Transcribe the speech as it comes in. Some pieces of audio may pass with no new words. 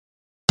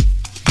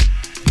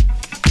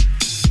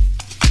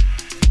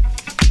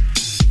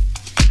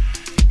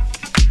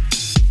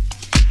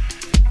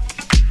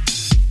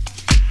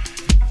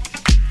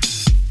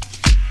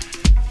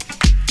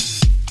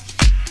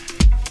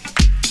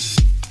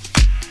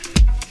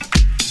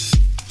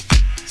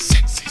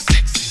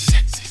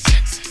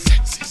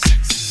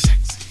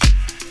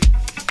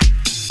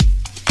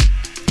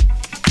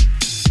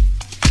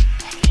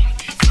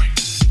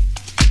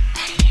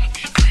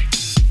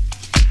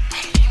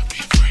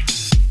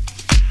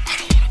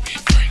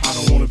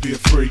be a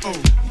freak,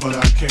 but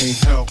I can't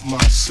help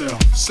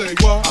myself. Say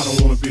what? I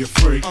don't wanna be a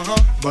freak,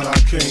 but I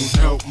can't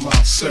help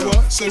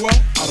myself. Say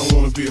what? I don't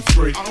wanna be a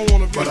freak, I don't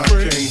wanna be but a I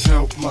freak. can't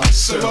help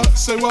myself.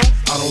 Say what?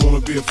 I don't wanna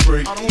be a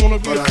freak, I don't wanna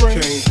be but a I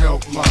freak. can't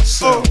help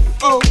myself.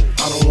 Oh,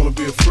 I don't wanna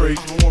be a freak,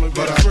 I don't wanna be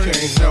but a I freak.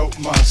 can't help but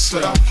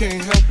myself. I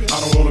can't help it. I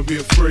don't wanna be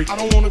a freak, I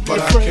don't wanna be but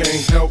a I freak.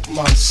 can't help But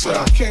myself.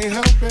 I can't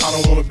help it. I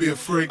don't wanna be a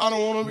freak, I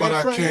don't wanna be but a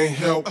I freak. can't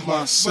help But I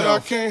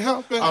myself. can't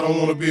help it. I don't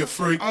wanna be a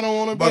freak, I don't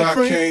wanna be but a I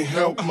freak. can't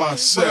help But I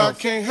myself.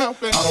 can't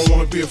help it. I don't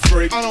wanna be a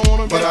freak, I don't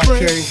wanna be but a I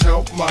freak. can't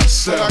help But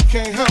myself. I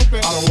can't help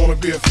it. I don't wanna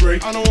be a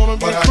freak, I don't wanna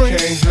be but a I freak.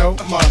 can't help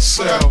But I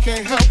myself.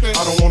 can't help it.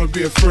 I don't wanna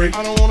be a freak,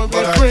 I don't wanna be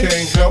but a I freak.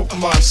 can't help But I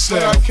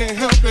myself. can't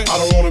help it. I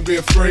don't wanna be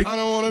a freak, I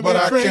don't wanna be but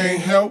a I freak.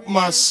 can't help But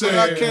myself.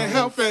 I can't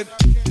help it.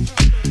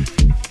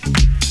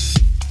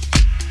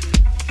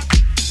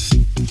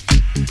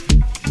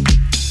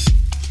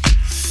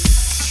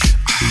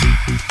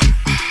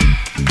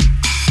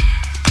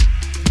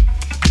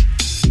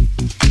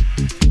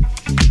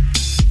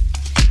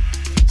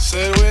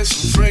 Said we're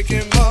some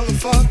freaking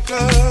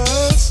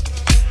motherfuckers.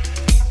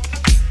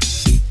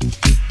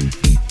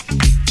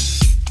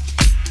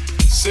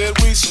 Said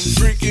we some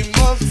freaking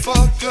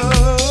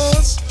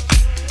motherfuckers.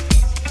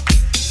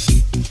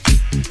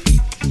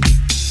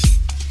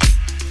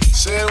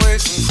 Said we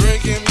some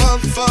freaking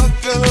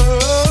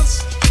motherfuckers.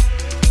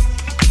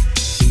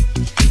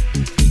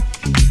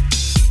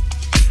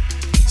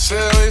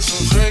 Said we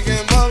some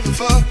freaking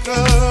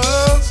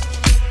motherfuckers.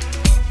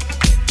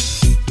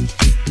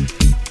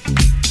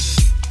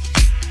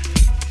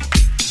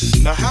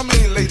 Now, how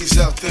many ladies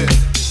out there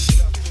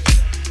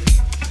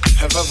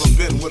have ever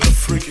been with a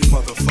freaky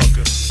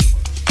motherfucker?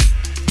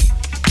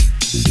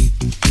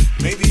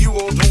 Maybe you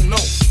all don't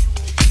know.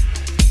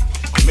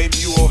 Or maybe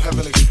you all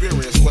haven't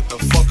experienced what the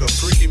fuck a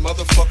freaky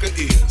motherfucker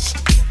is.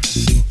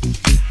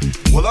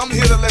 Well, I'm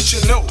here to let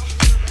you know.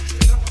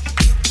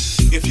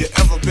 If you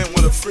ever been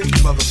with a freaky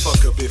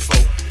motherfucker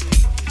before.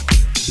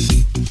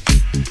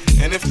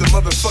 And if the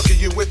motherfucker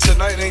you with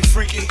tonight ain't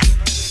freaky,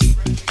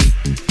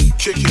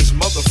 kick his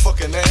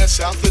motherfucking ass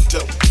out the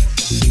door.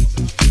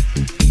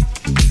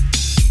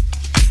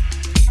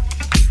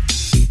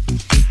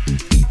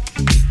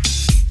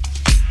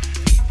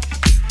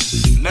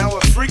 Now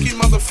a freaky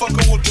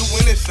motherfucker will do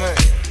anything.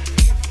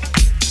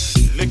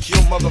 Lick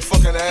your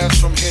motherfucking ass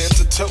from head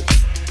to toe.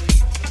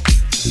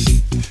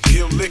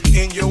 He'll lick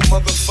in your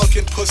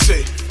motherfucking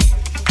pussy.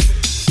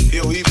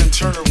 He'll even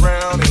turn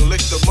around and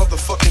lick the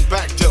motherfucking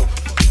back door.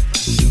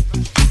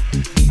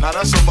 Now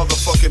that's a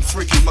motherfucking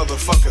freaky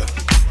motherfucker.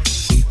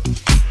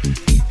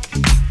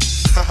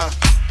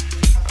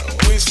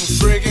 We some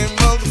friggin'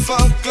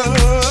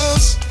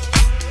 motherfuckers.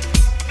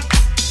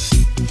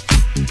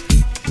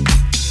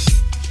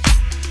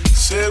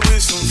 Said we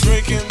some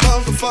freaking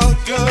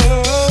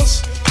motherfuckers.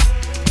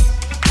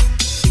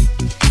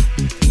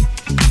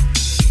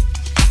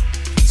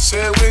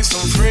 Said we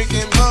some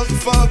freaking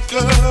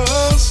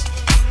motherfuckers.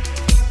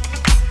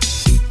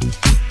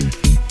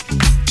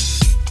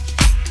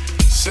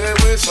 Said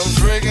we some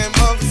freaking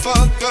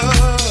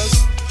motherfuckers.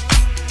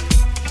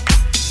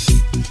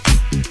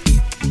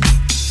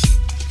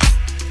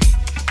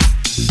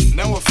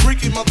 Now a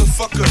freaky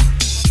motherfucker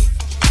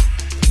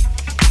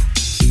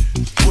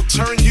will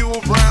turn you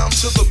around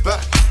to the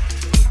back,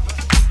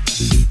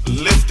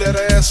 lift that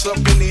ass up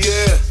in the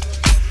air,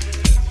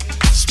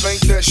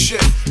 spank that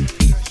shit,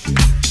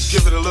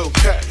 give it a little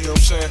pat, you know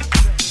what I'm saying?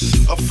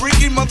 A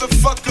freaky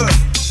motherfucker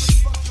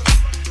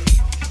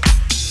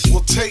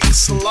will take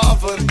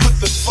saliva and put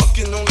the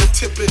fucking on the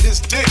tip of his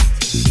dick,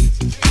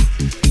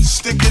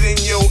 stick it in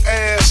your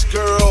ass,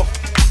 girl.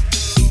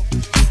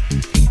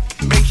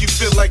 Make you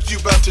feel like you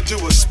about to do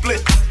a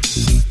split.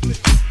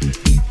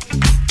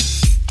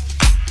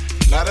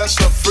 Now that's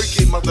a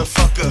freaky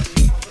motherfucker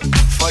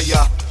for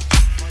ya.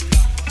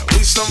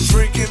 We some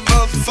freaky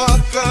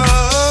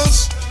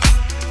motherfuckers.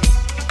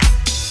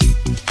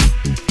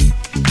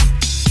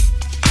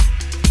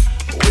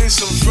 We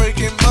some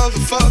freaky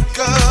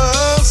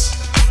motherfuckers.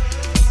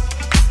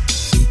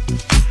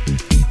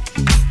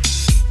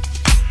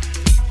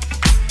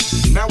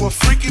 Now a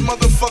freaky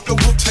motherfucker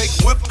will take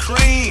whipped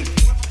cream,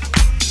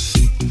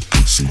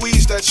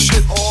 squeeze that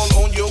shit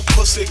all on your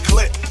pussy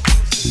clit.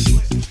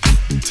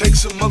 Take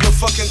some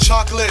motherfucking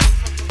chocolate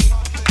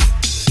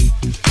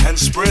and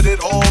spread it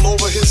all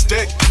over his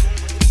dick.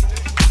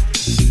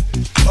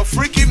 A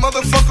freaky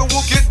motherfucker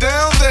will get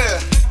down there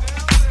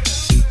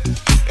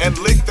and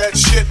lick that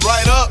shit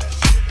right up.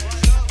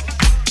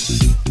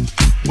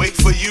 Wait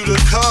for you to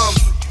come.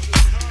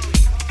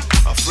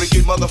 A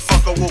freaky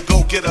motherfucker will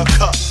go get a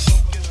cup.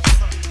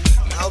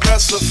 Now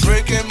that's a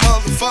freaking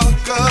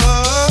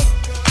motherfucker.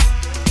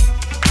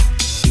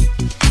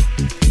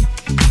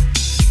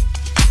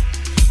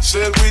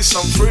 Said we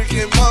some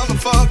freaking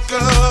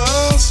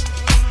motherfuckers.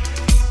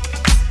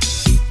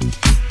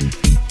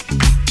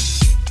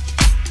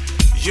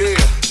 Yeah,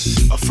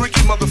 a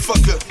freaky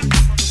motherfucker.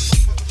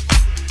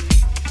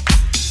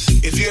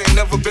 If you ain't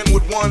never been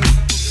with one,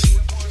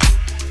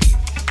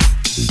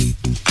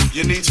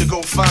 you need to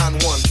go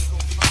find one.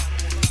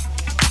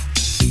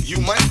 you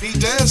might be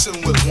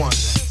dancing with one.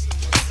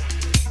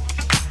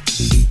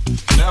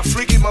 Now,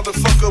 freaky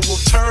motherfucker will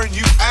turn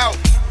you out.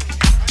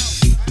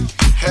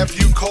 Have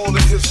you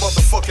calling his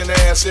motherfucking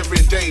ass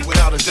every day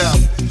without a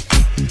doubt.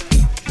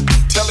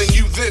 Telling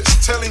you this,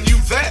 telling you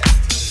that.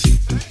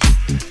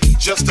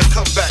 Just to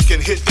come back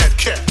and hit that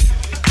cat.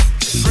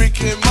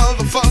 Freaky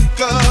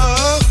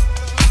motherfucker.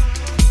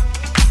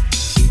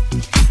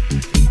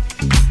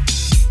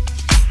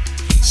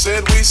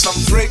 Said we some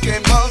freaky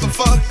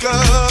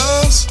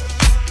motherfuckers.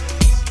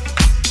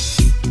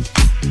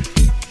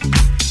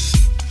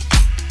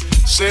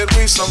 Said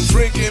we some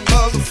freaky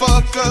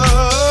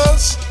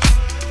motherfuckers.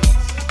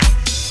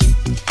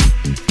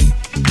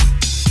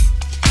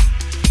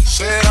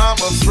 Said I'm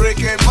a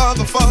freaky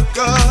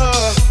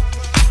motherfucker.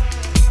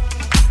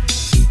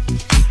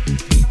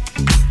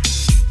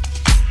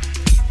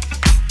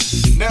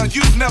 Now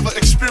you've never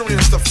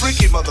experienced a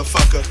freaky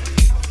motherfucker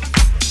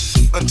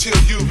until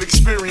you've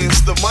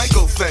experienced the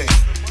Michael thing.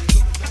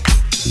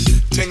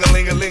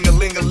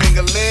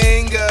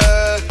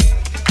 Ting-a-ling-a-ling-a-ling-a-ling-a-ling-a.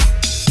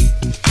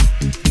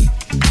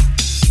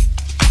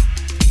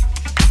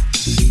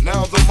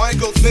 Now the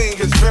Michael thing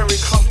is very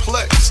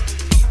complex.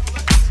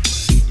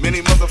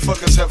 Many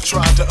motherfuckers have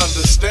tried to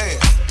understand,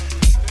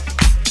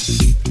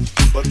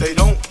 but they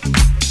don't.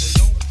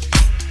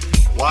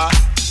 Why?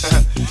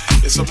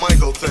 It's a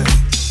Michael thing.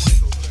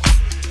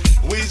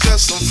 We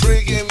just some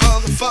freaky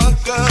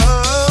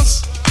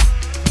motherfuckers.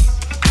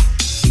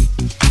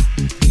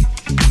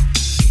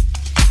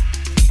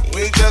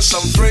 We just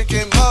some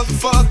freaky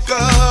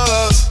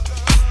motherfuckers.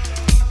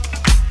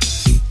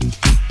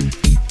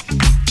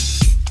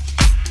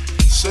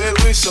 Said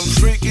we some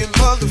freaky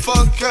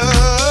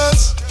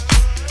motherfuckers.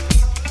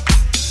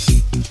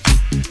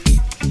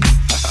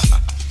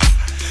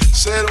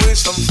 Said we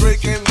some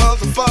freaky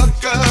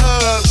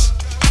motherfuckers.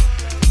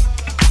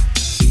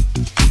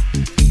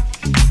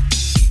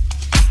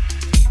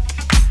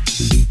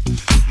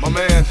 My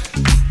man,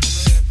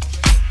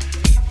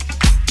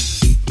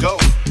 go.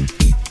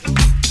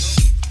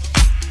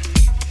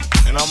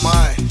 And I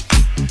might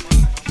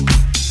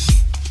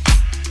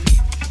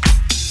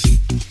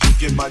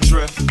get my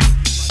drift.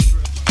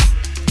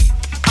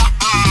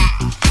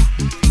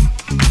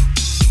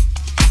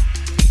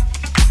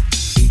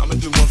 I'ma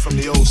do one from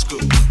the old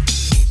school.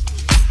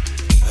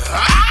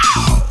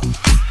 Ow!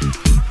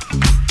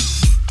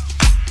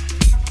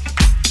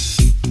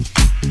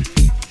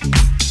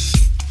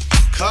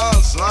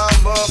 Cause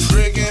I'm a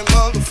freaking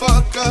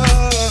motherfucker.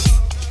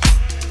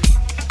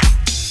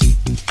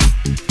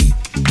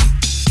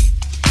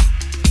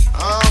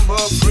 I'm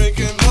a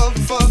freaking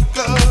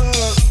motherfucker.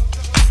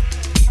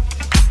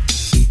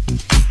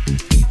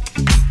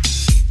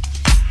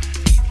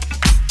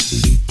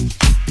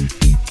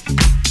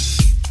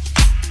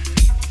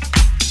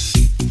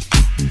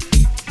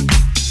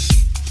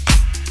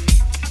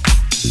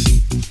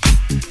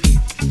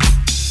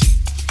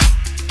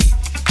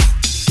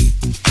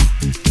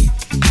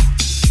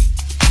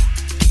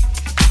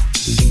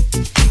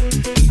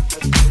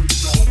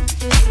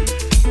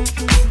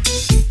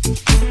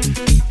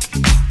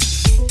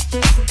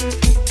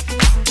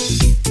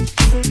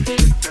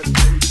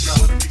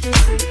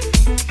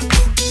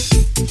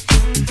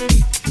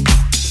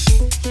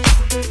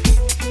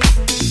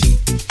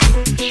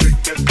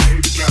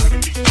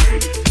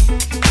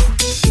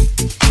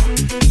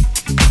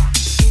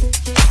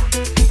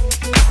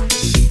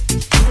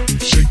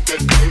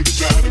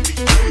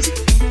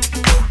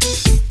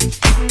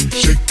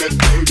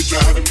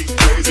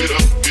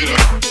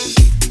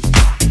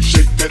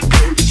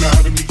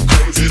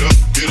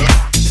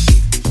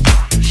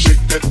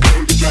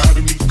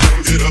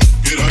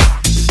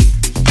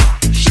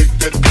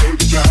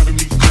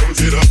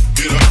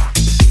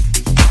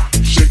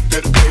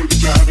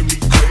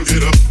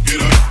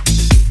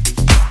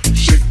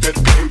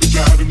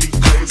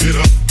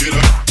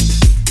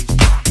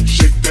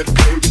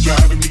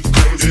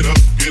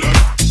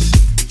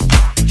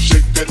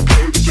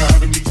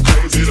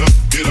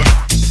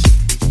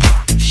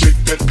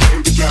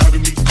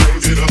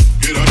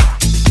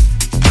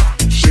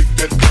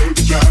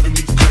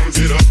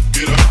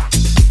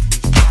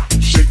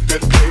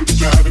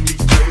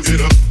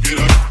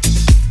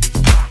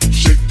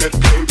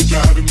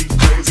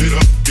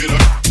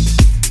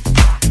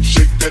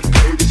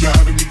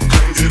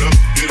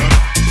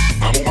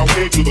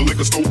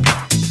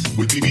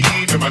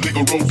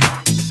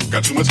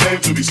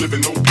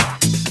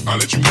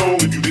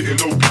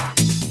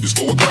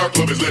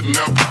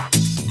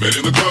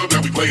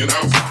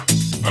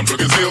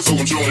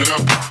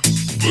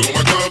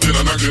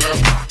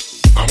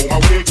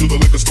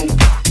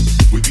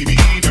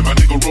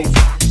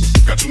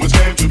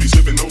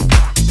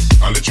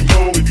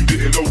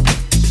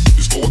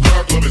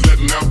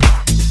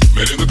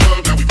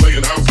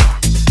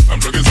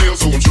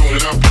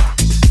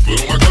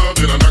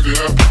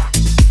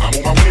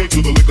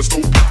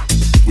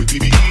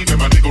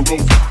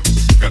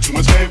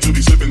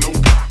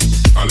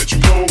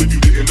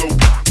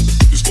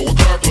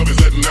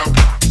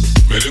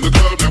 Met in the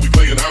club, now we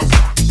playing house.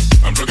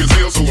 I'm drunk as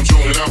hell, so I'm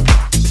showing out.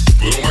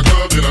 Put on my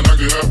glove, then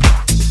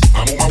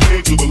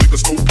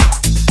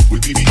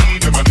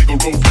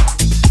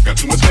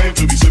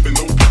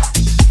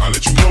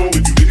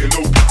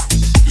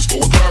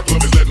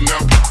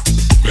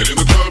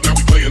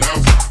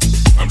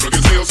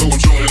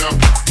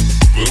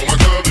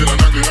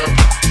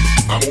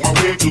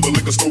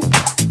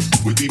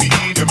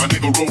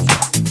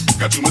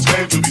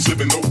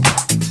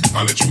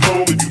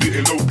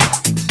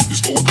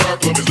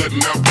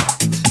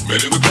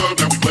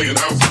playing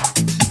house.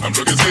 I'm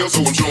drunk as hell,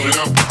 so I'm showing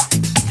out.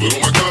 Put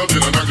on my glove,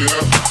 then I knock it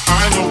out.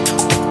 I know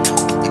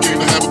you came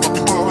to have a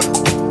fucking party.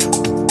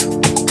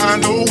 I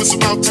know it's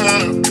about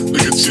time to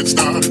get shit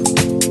started.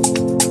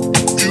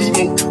 You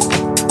know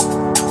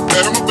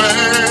that I'm a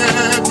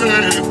bad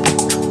man.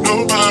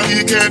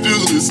 Nobody can do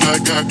this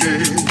like I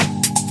can.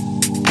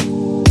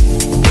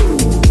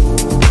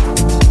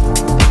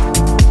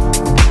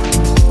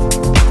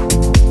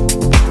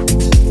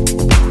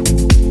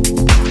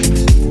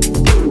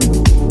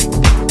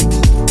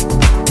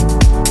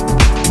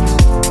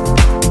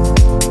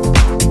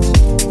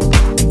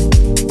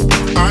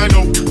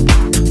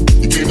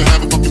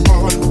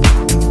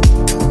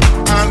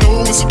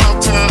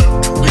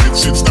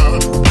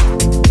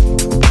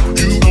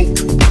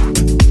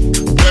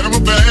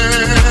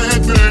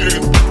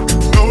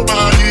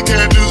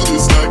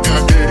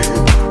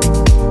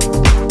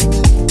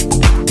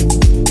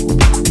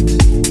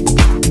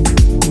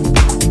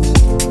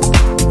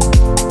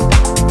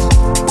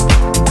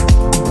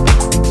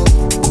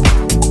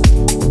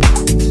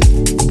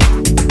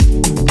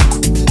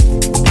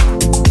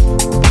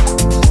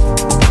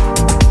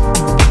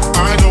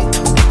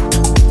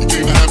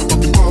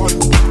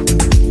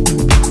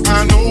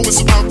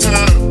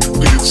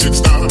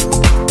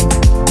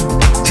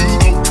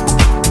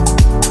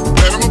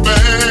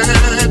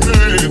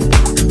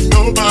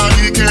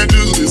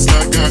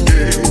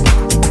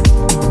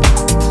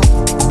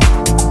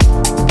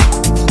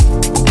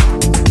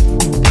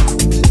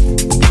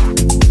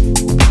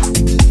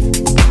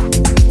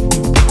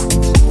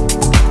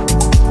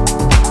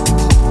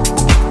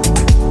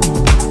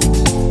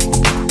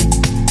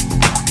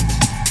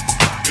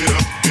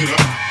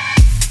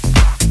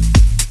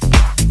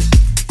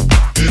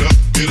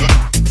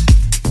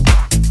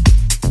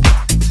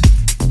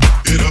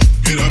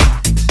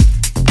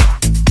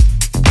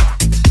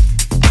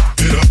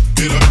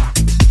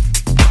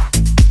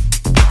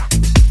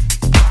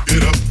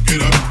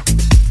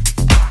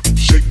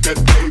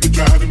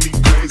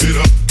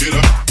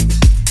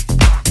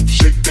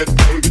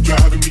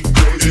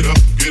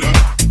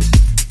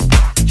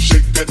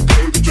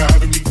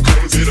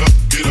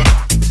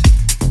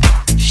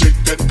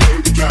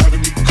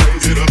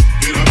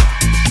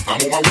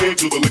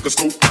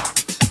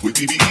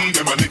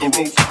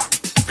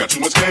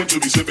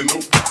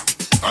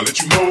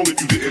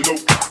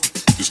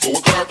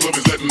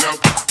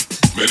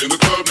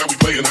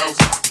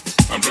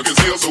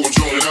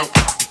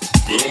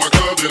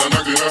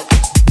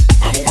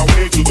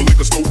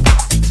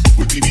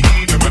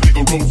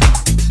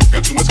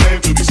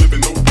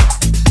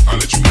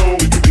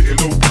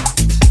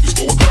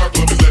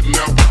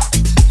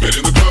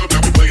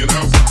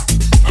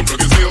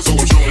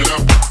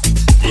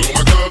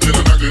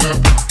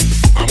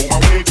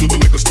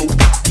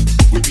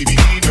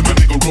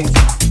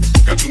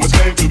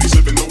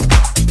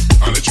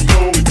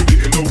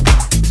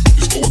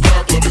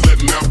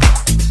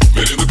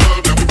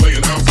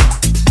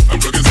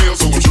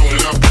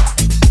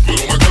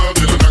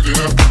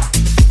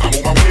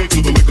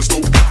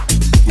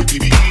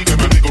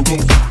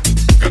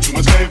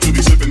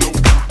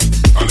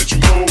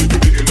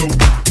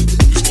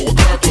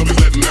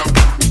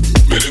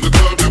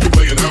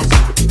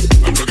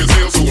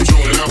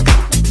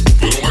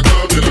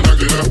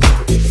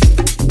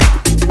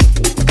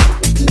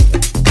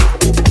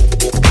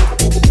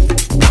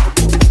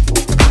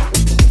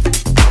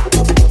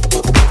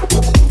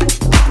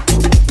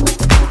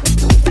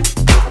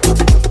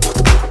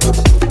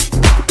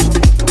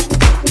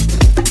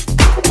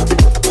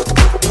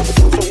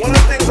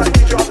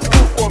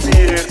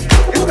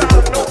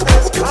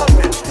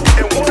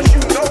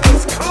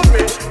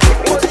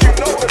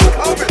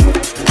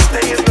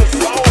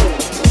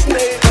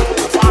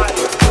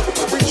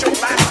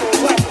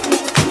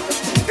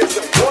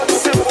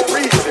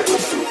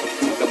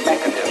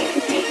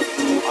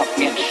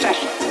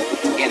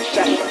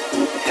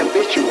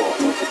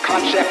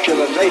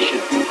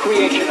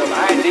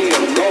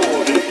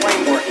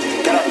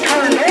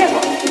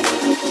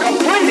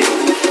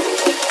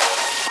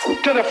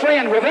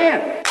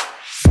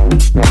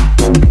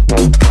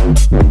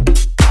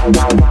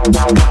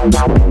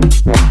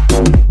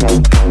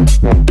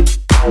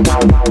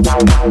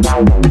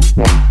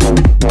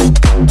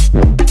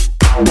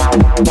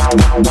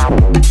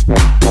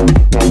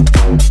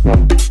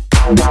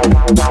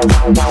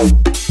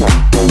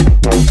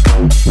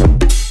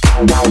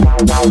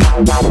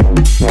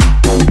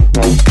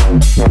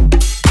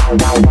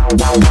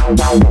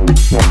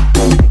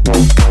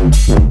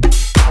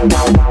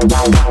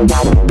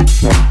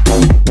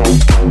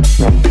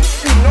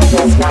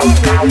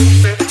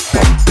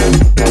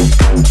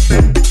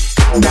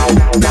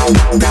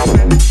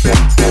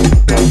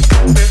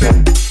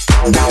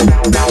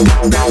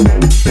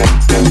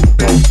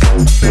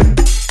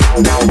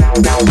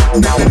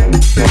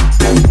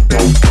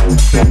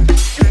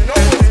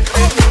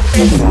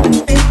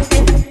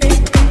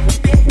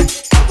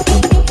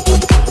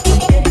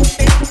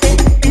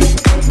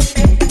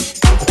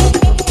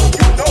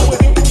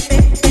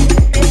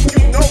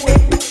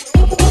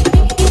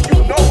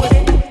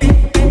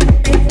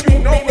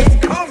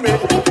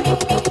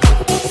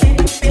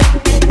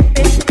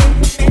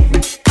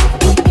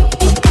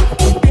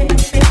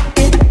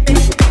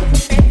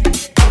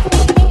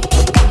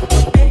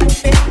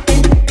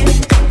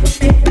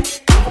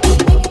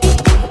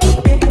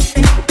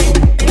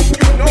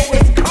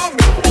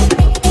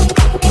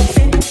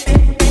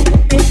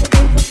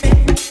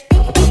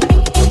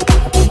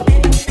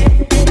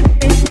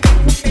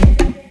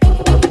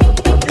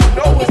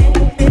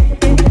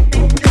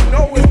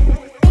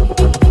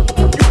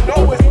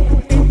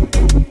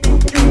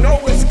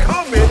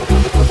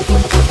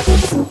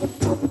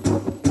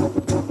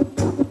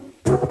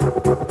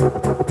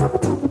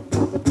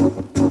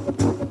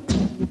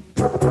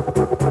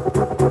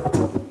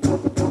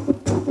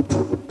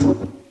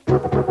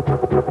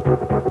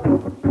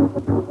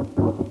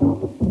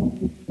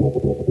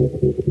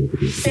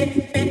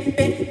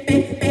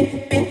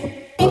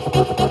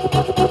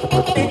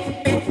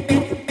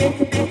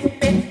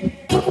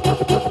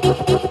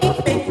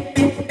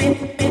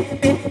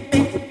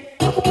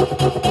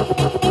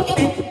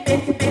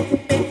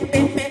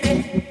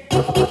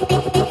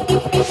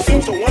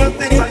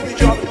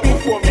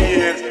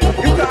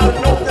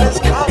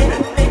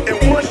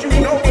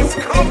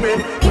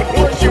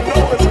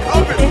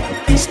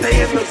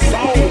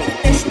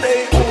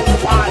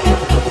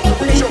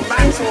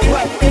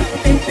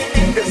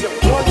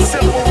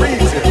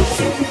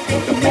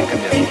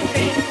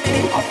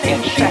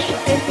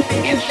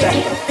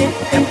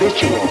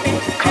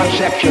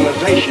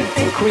 Conceptualization,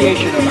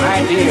 creation of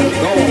ideas,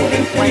 goals,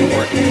 and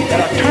framework that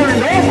are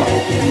turned over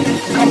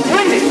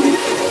completely.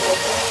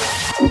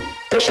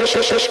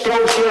 This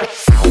exposure.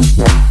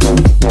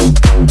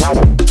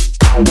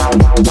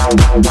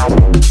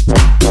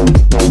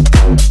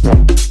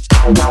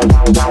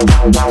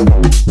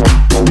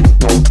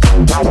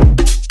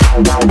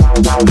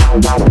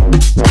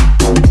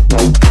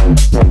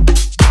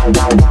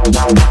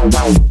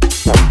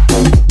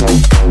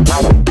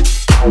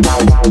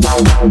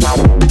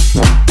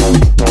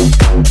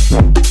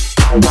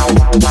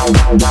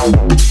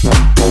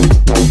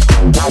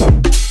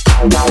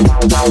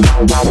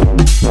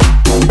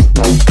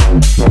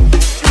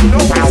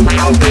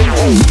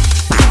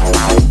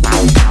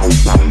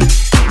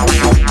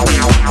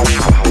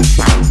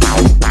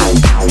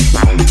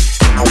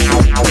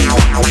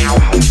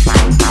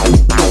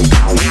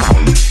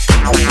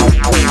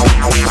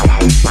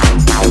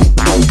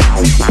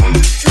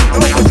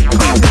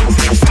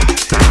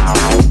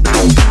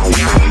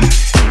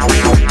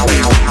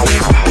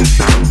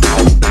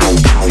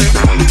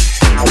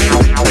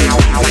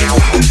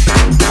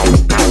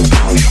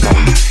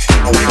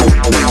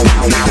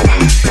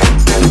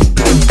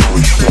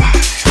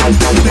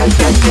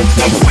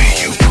 The way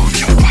you move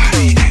your body.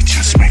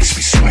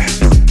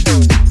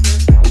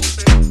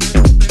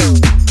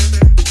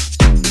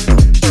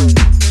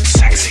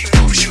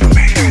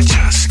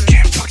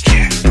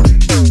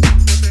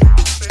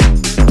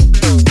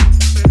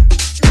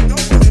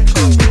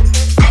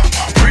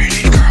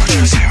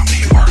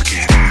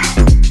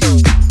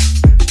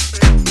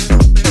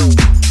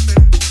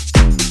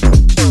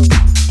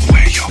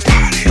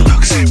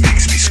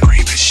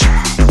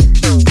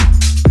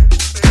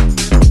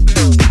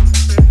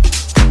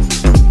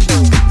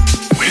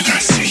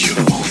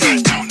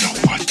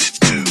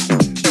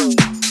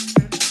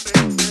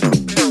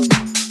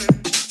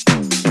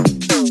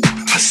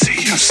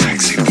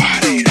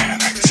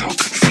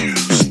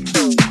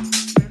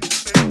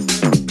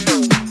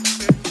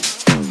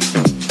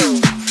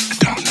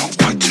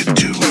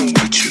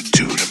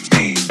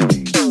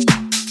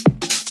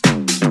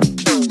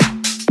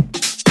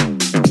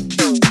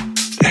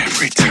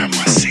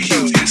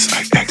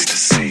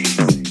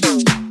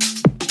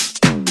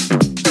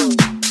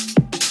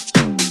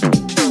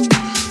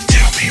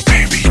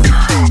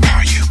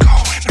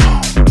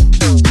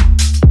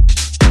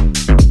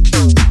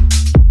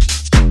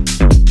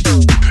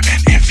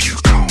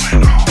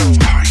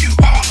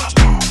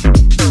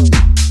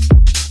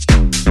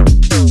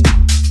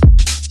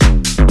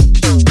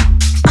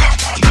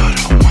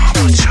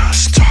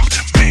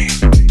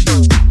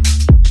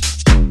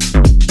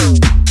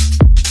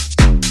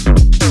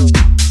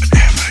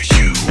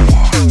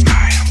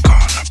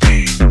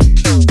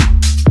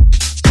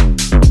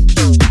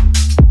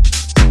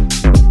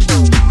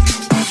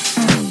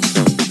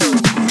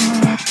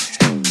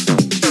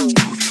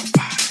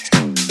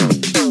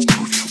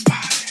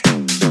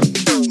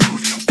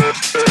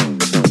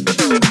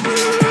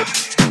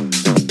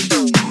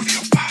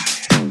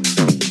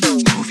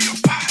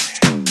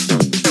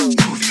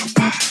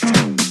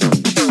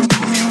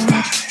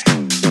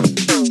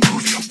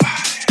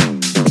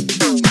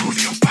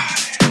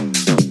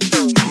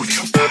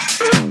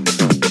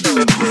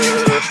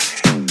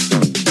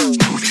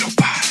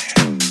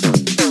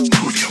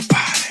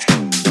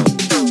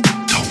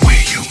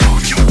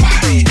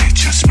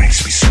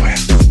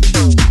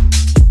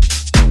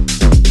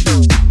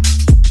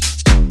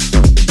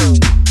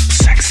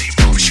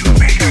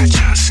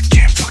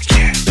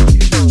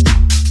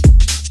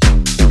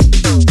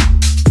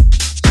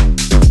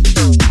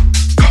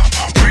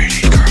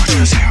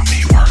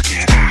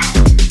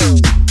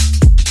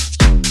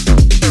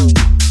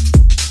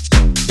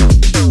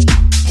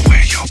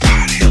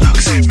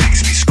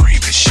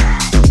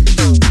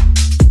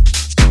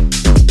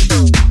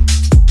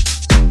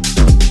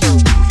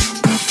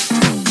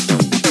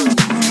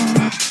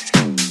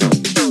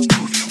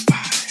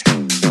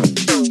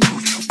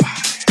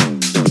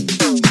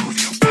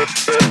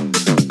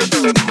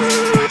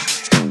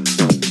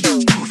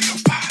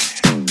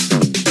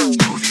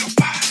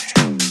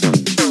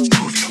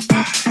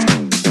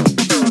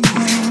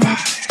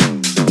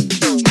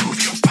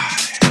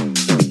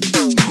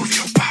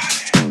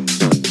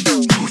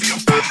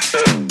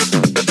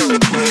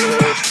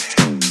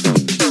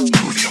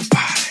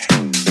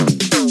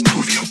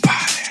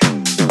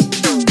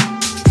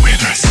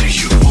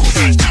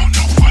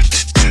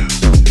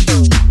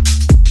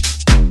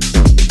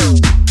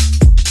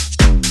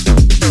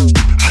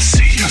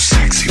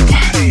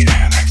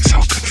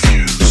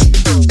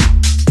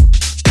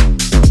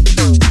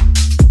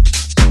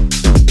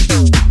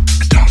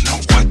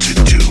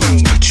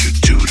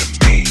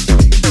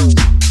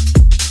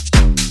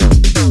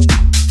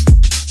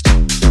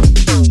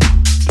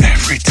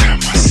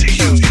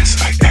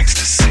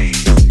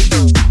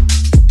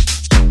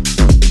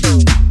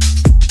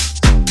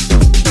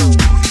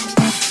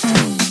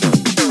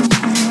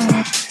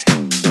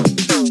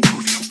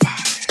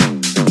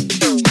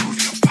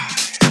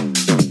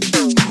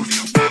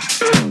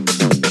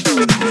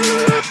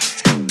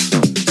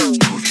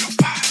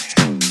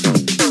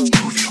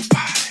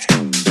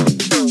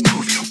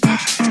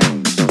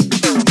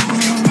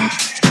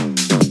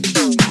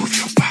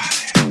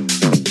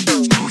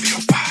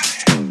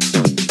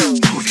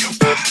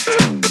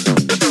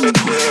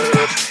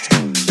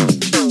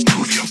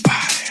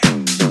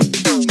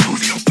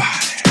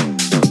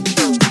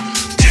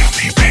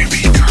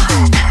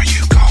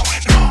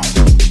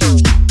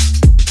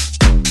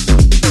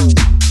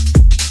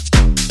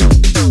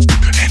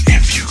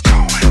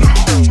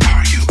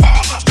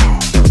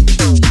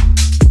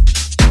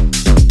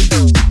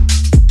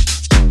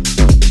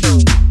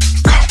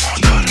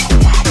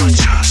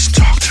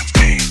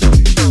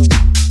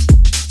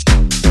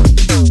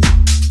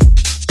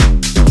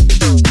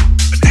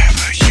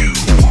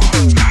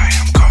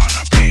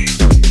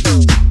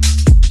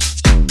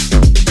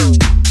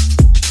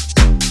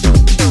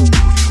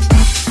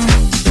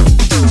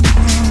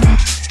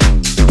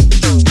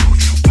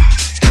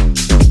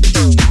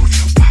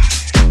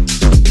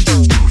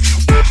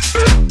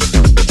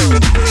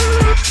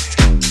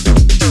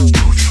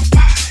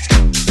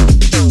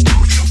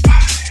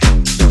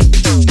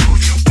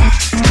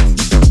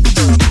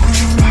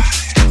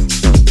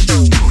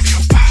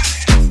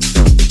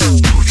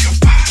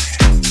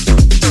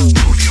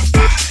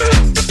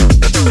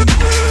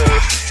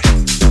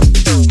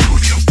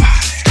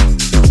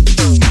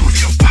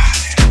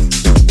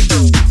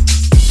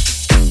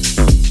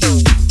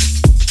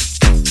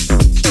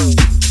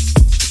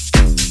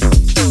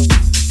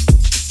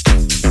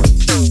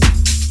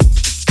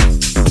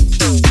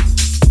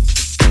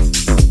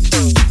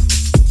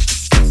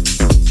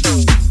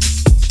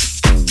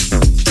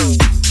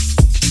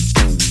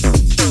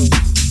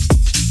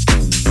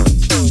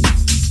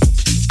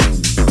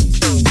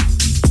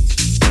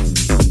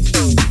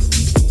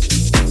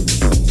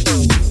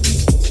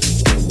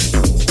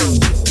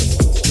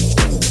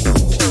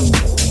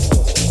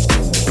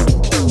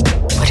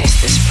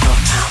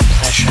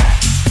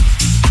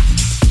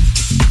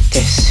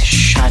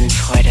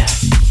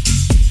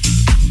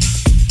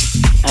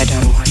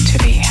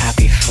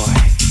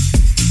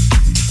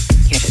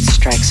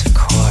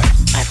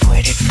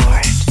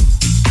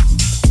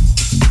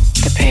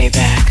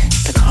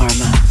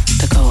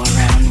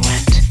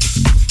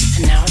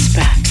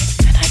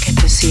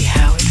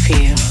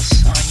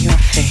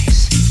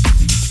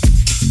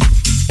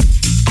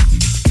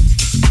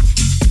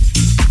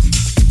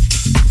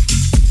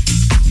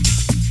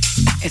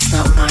 It's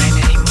not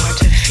mine anymore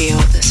to feel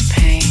this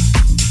pain.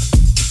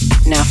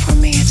 Now for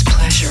me it's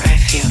pleasure I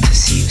feel to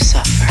see you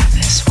suffer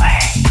this way.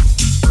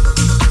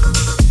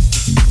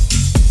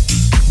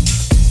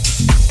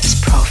 This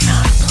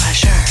profound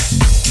pleasure.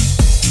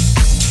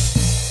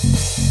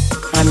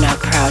 I'm not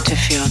proud to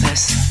feel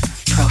this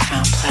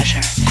profound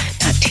pleasure.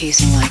 Not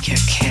teasing like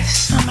your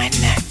kiss on my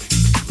neck.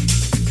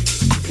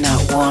 Not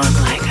warm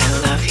like I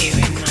love you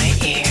in my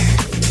ear.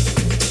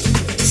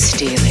 It's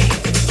steely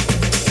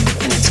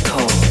and it's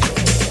cold.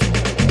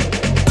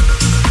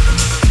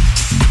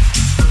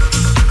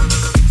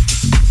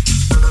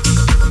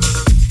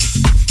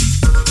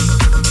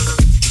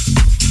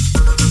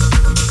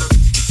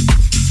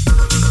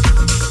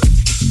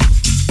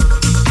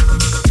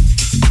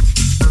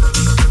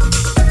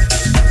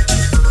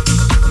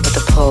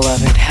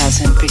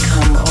 Hasn't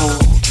become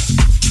old.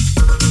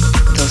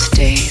 Those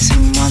days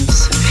and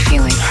months of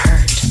feeling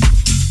hurt.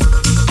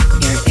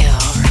 Your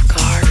ill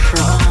regard for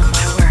all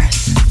my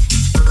worth.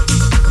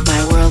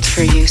 My world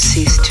for you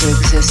ceased to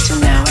exist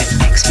and now it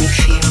makes me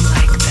feel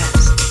like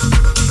this.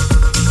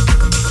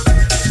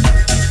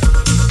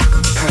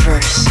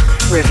 Perverse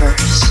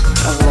reverse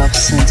of love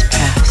since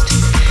past.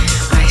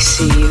 I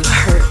see you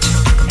hurt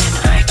and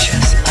I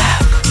just laugh.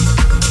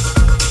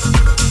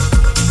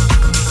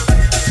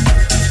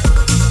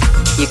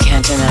 You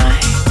can't deny,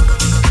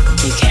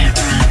 you can't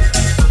run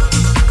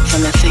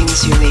from the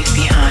things you leave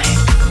behind.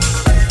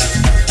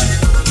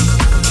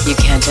 You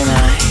can't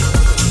deny,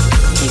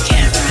 you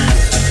can't run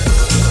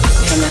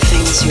from the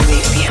things you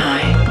leave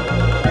behind.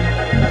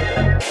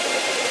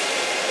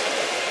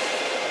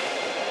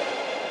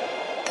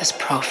 This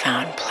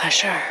profound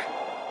pleasure.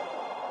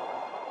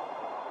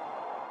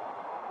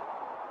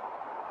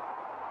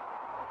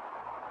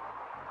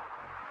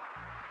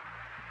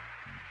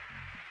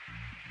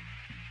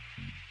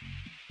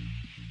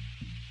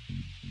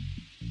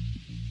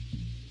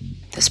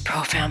 This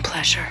profound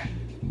pleasure.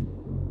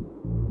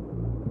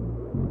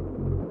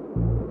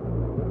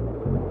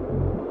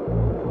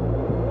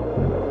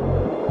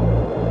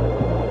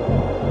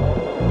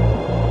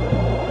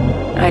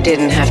 I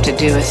didn't have to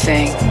do a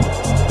thing.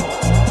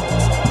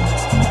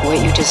 What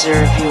you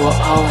deserve, you will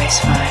always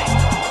find.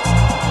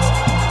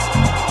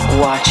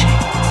 Watching,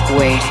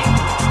 waiting,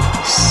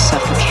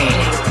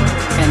 suffocating,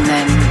 and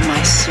then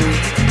my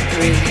sweet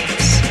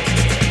release.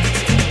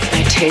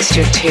 I taste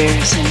your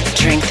tears and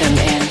drink them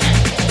in.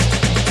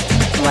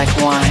 Like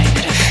wine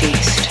at a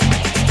feast.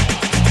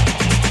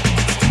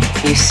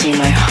 You see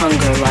my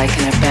hunger like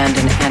an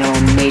abandoned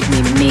animal made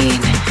me mean.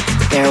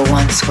 There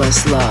once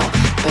was love,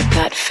 but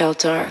that felt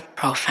dark,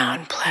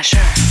 profound pleasure.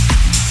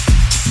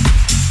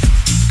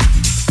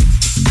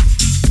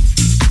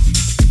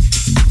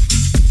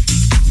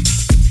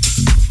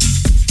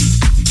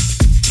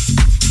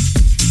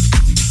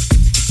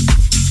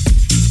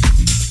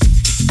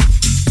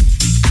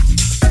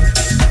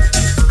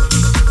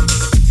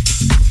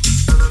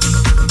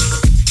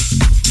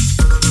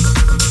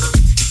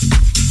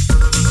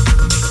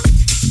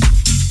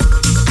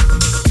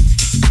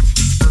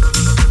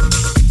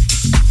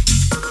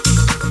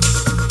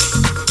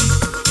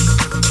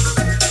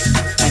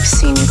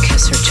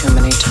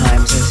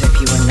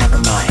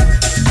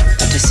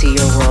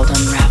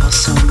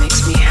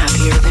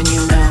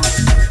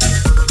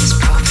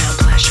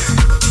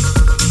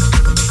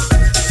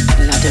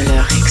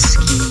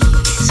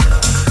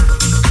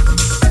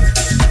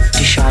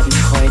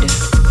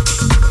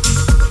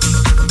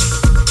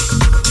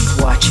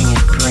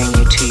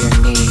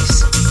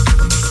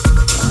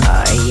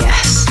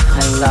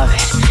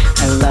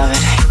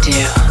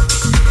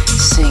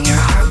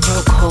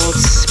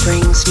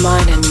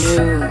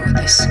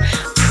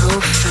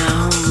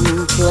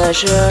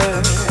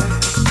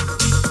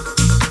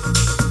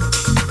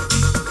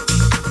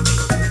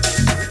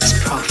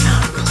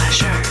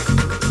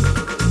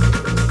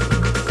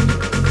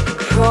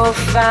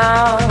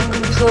 Profound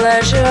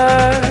pleasure.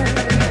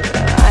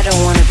 I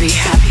don't want to be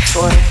happy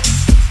for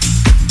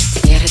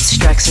it, yet it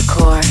strikes a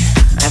chord.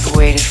 I've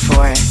waited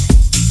for it.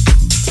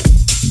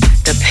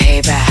 The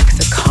payback,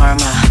 the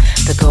karma,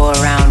 the go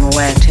around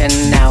went,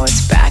 and now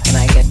it's back, and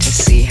I get to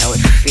see how it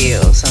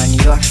feels on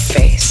your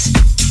face.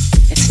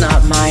 It's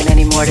not mine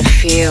anymore to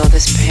feel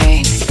this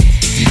pain.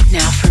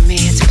 Now for me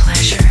it's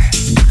pleasure.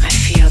 I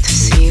feel to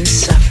see you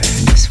suffer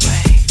this way.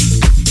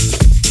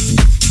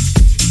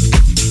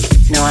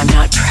 No, I'm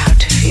not proud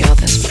to feel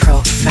this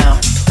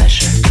profound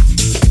pleasure.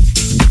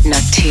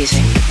 Not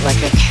teasing like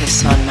a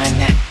kiss on my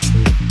neck.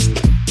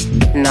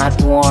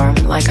 Not warm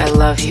like I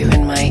love you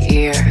in my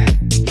ear.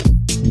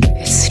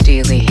 It's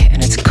steely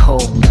and it's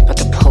cold, but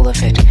the pull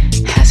of it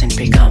hasn't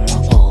become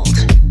old.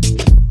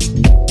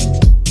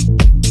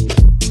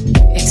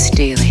 It's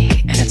steely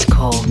and it's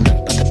cold,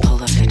 but the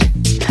pull of it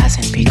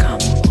hasn't become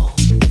old.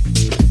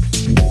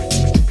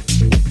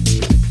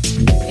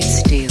 It's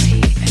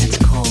steely and it's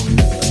cold,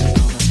 but the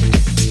pull of it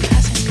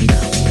hasn't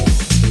become old.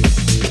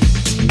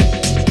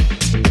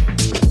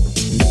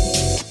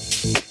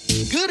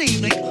 Good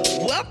evening.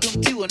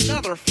 Welcome to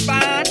another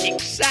fine,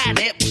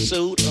 exciting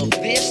episode of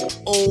this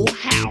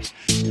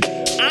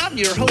I'm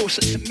your host,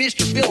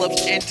 Mr.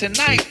 Phillips, and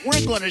tonight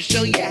we're going to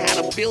show you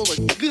how to build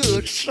a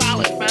good,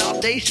 solid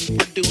foundation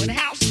for doing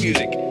house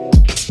music.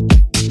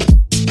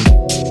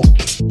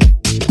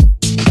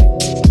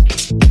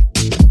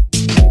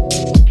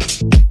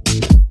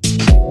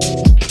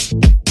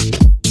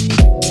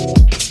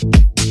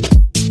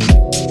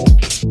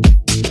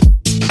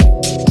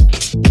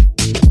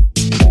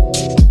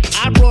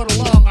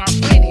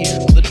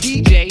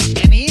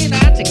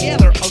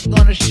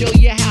 Show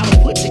you how to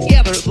put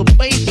together the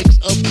basics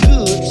of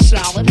good,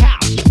 solid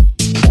house.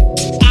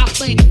 I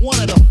think one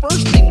of the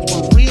first things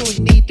we really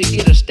need to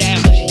get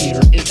established here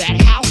is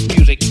that house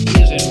music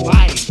is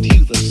inviting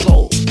to the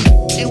soul.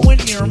 And when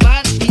you're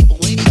inviting people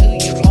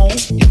into your home,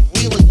 you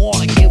really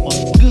want to give them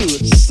a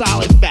good,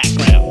 solid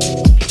background.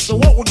 So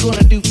what we're going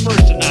to do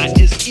first tonight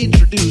is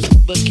introduce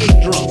the kick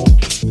drum.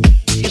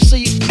 You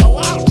see, a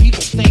lot of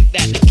people think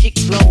that the kick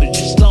drum is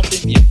just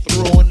something you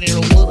throw in there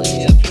a little,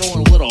 you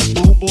throw in a little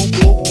boom, boom,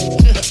 boom.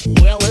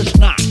 Well, it's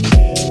not.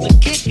 The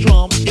kick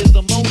drum is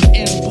the most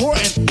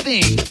important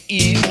thing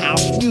in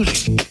house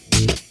music.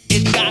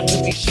 It's got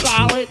to be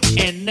solid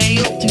and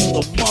nailed to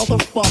the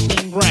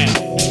motherfucking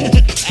ground.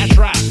 That's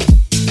right.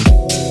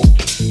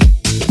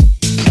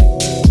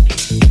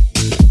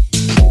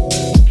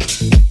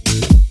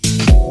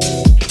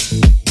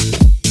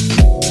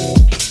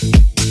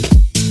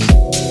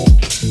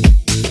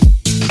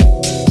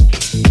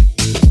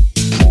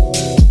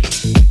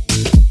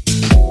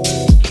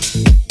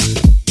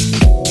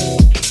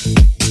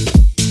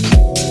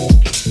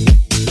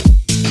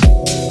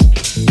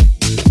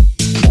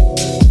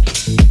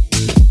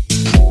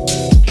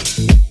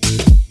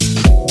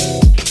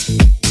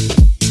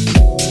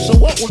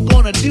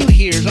 Do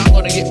here is I'm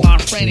going to get my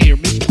friend here,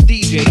 Mr.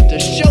 DJ, to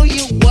show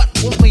you what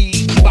we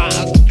mean by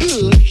a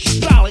good,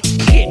 solid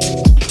kick.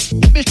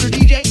 Mr.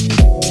 DJ,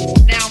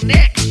 now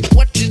next,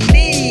 what you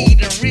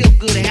need in real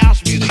good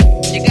house music,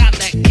 you got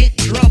that kick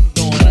drum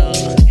going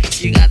on,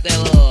 you got that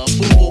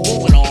boom, boom,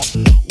 boom and all.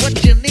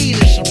 What you need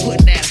is some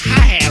putting that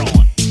hi-hat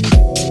on.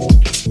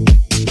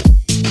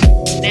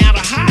 Now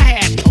the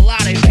hi-hat, a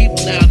lot of people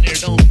down there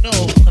don't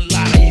know, a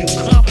lot of you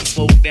common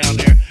folk down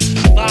there,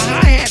 the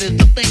hi-hat is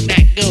the thing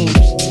that goes.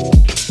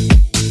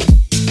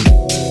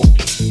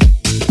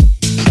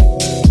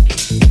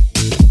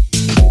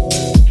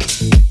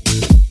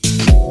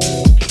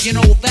 You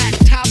know, that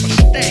type of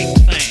stank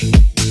thing.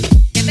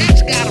 And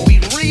that's gotta be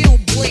real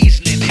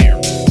blazing in there.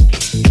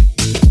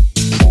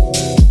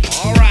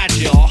 Alright,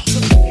 y'all.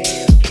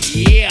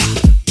 Yeah.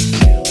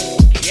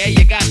 Yeah,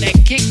 you got that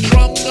kick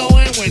drum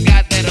going. We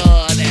got that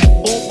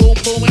boom, boom,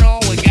 boom and all.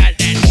 We got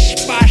that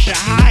spasha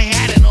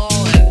hi-hat and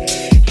all. And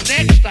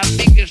next, I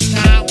think it's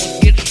time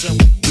we get some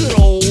good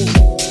old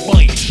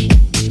bass.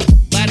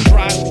 That's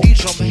right, we need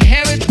some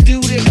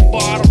heavy-duty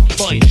bottom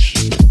bass.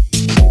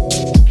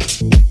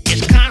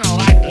 It's kind of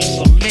like the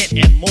cement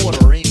and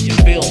mortar in your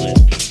building.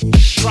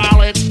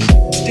 Solid,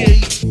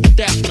 deep,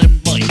 deafening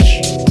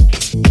bass.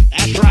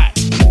 That's right.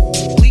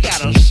 We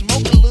got a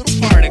smoky little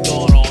party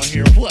going on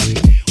here. What?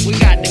 We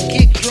got the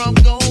kick drum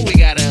going. We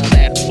got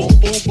that boom,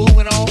 boom, boom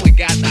and all. We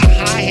got the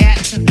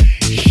hi-hat.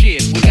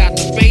 Shit, we got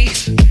the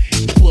bass.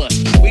 What?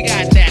 We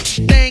got that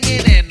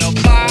stinging in the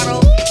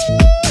bottle.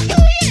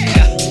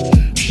 Yeah.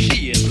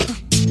 Shit.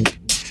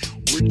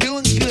 We're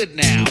doing good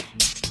now.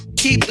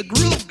 Keep the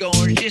groove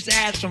going, just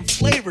add some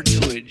flavor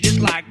to it, just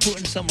like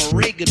putting some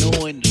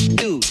oregano in the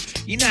stew.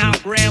 You know how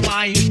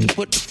grandma used to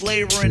put the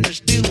flavor in the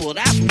stew? Well,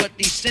 that's what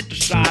these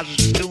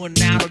synthesizers are doing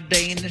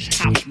nowadays in this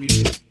house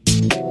music.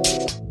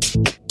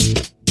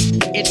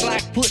 It's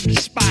like putting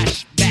the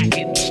spice back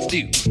in the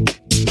stew.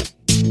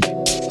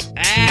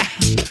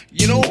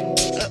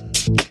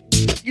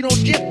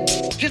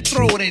 Just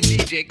throw it in,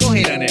 DJ. Go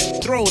ahead on it.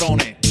 Throw it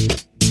on it.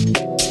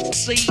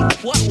 See,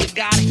 what we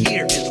got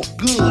here is a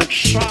good,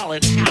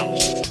 solid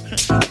house.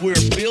 We're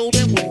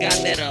building. We got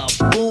that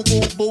boom,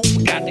 boom, boom.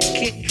 We got the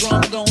kick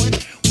drum going.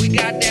 We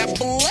got that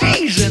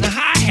blazing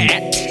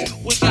hi-hat.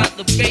 We got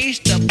the bass,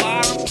 the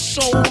bottom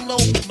solo,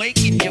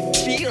 making you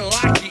feel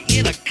like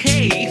you're in a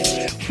cave.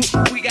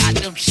 We got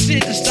them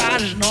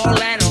synthesizers and all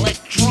that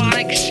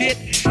electronic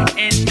shit.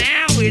 And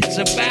now it's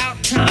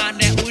about time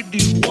that we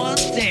do one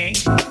thing.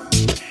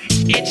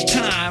 It's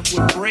time we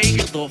break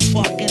the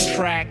fucking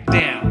track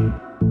down.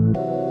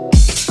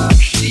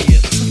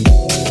 Shit.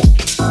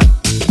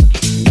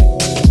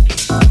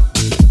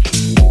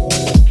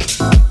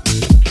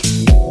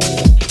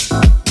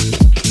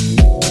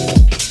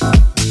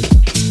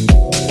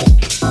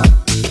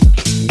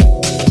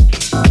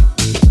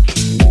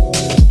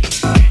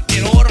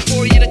 In order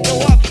for you to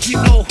go up, you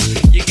know,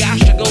 you got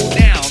to go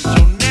down.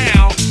 So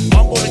now,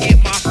 I'm going to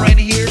get my friend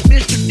here,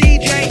 Mr.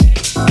 DJ.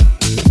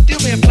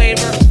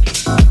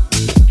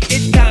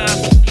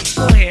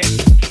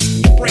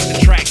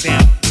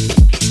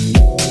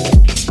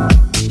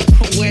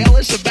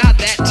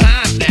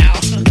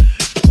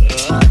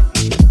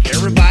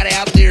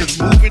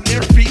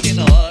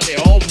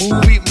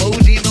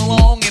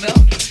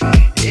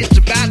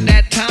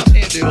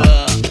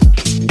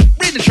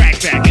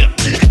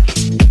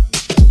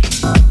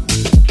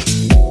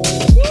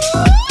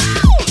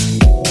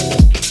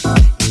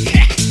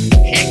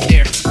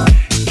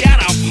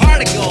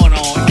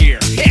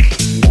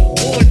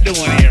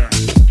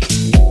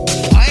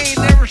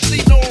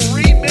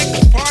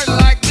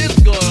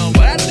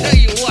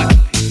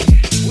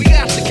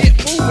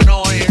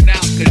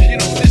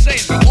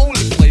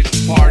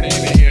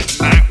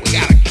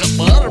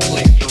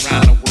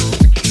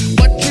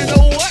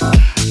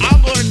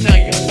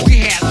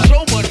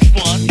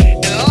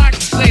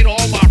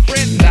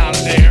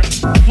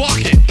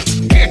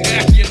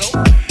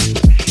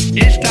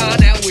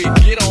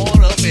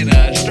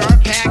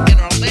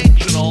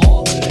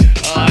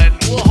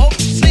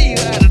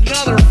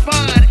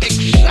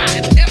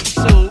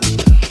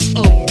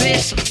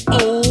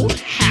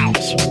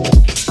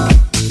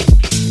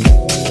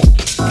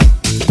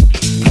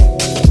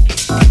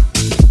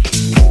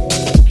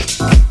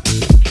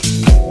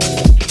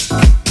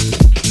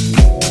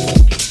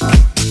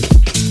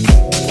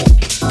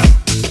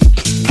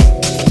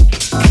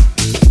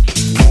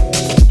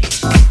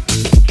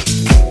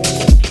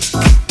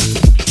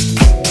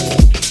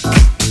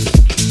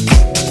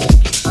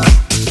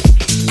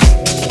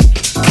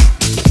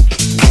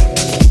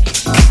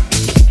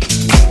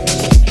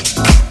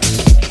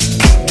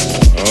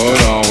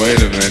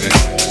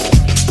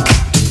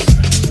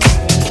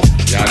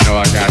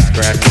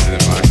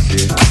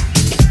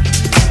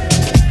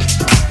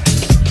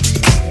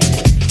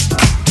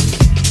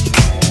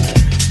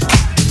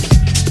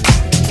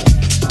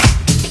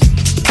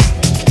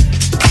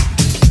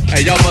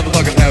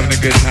 motherfuckers having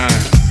a good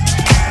time?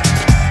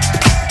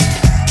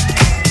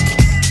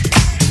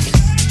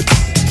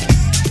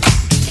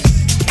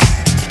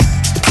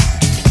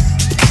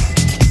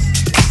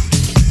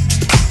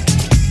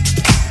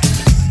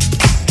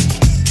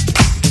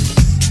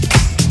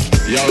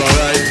 Y'all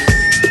alright?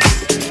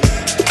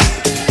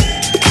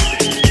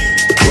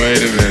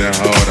 Wait a minute,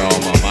 hold on,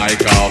 my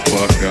mic all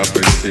fucked up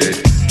and shit.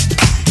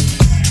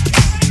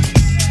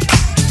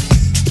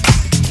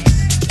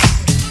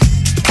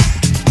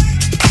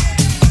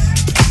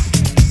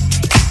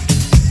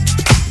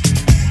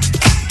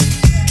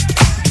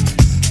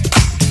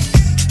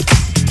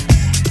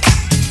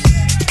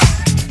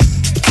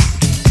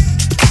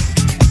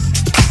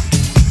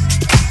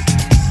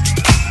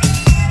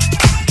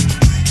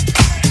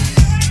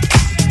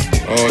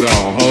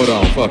 Hold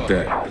on, fuck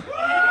that.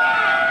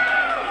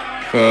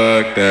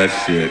 Fuck that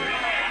shit.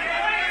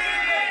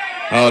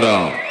 Hold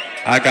on.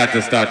 I got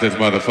to start this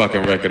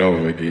motherfucking record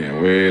over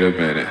again. Wait a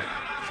minute.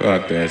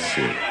 Fuck that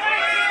shit.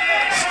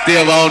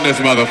 Still on this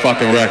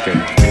motherfucking record.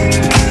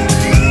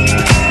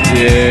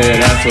 Yeah,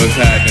 that's what's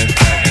happening.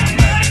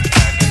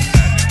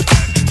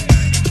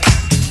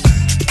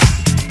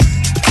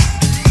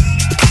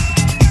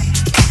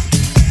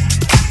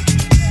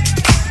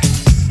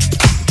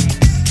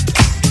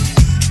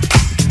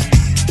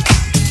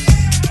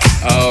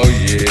 Oh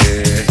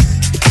yeah.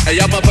 Hey,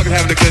 y'all motherfuckers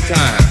having a good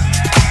time.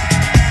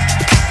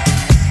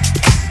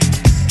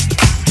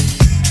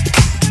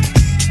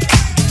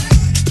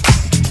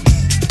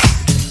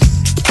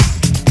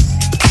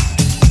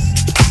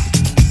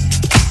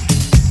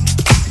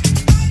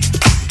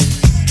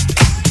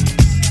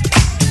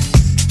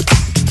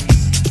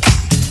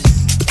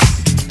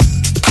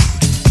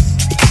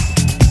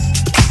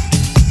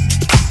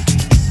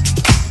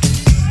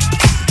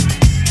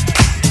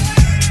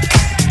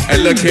 Hey,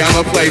 look here, I'm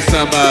gonna play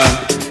some,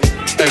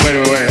 hey,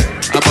 wait.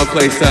 I'm gonna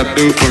play something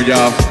new from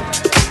y'all.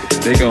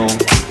 They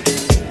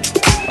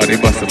oh, they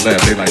must have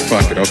left. They like,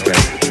 fuck it, okay.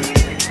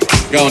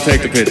 Go and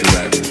take the picture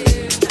back.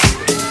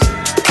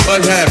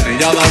 What's happening?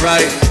 Y'all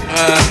alright?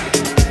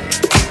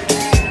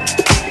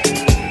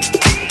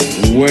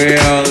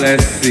 Well,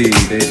 let's see.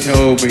 They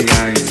told me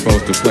I ain't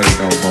supposed to play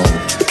no more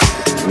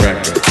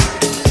records.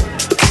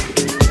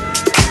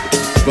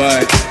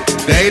 But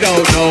they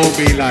don't know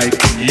me like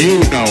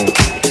you know.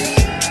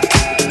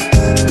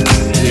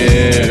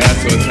 Yeah,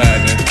 that's what's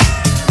happening.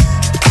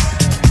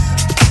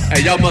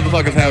 Hey, y'all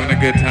motherfuckers having a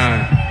good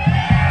time.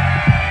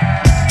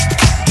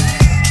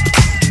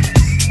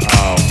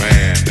 Oh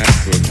man,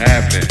 that's what's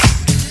happening.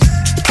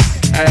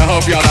 Hey, I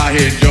hope y'all out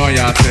here enjoying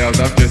yourselves.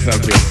 I'm just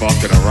up here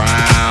fucking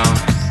around.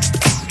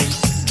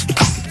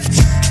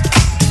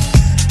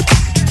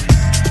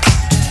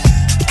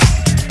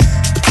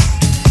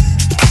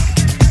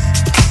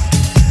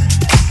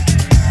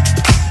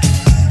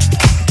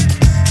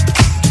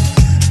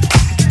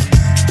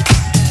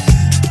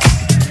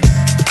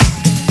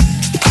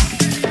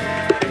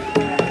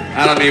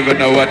 I don't even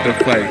know what to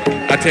play.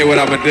 I tell you what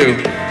I'm gonna do.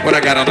 What I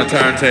got on the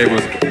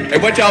turntables. Hey,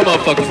 what y'all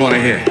motherfuckers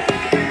wanna hear?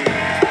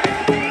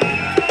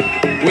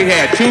 We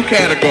had two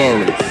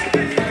categories.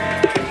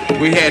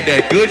 We had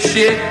that good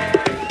shit,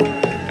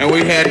 and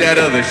we had that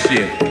other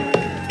shit.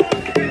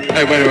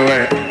 Hey, wait.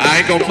 I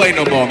ain't gonna play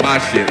no more of my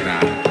shit now.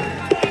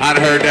 I'd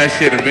heard that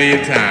shit a million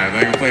times.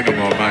 I ain't gonna play no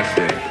more of my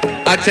shit.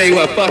 I tell you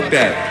what, fuck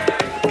that.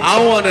 I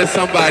wanted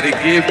somebody to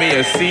give me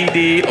a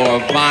CD or a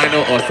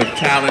vinyl or some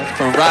talent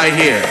from right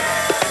here.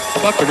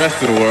 Fuck the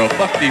rest of the world.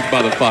 Fuck these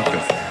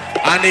motherfuckers.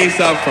 I need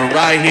something from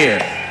right here.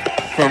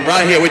 From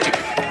right here. What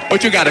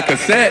you got, a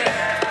cassette?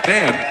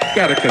 Damn, you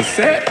got a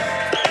cassette?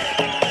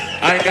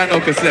 I ain't got no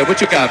cassette.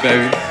 What you got,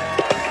 baby?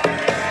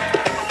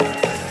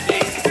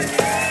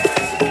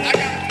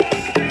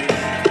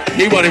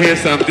 He wanna hear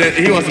something.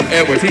 He wants some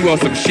Edwards. He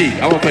wants some Sheep.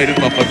 I wanna play this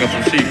motherfucker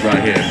some Sheep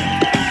right here.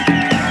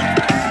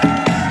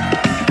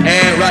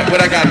 And right, what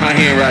I got in my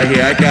hand right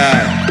here, I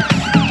got...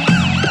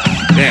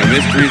 Damn,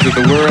 Mysteries of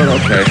the World?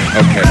 Okay.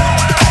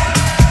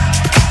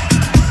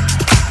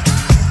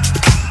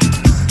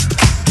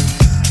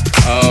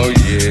 Oh,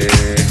 yeah.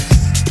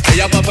 Hey,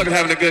 y'all motherfuckers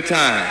having a good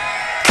time.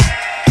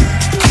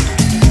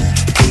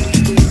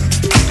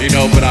 You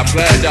know, but I'm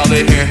glad y'all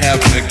in here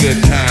having a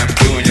good time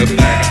doing your thing.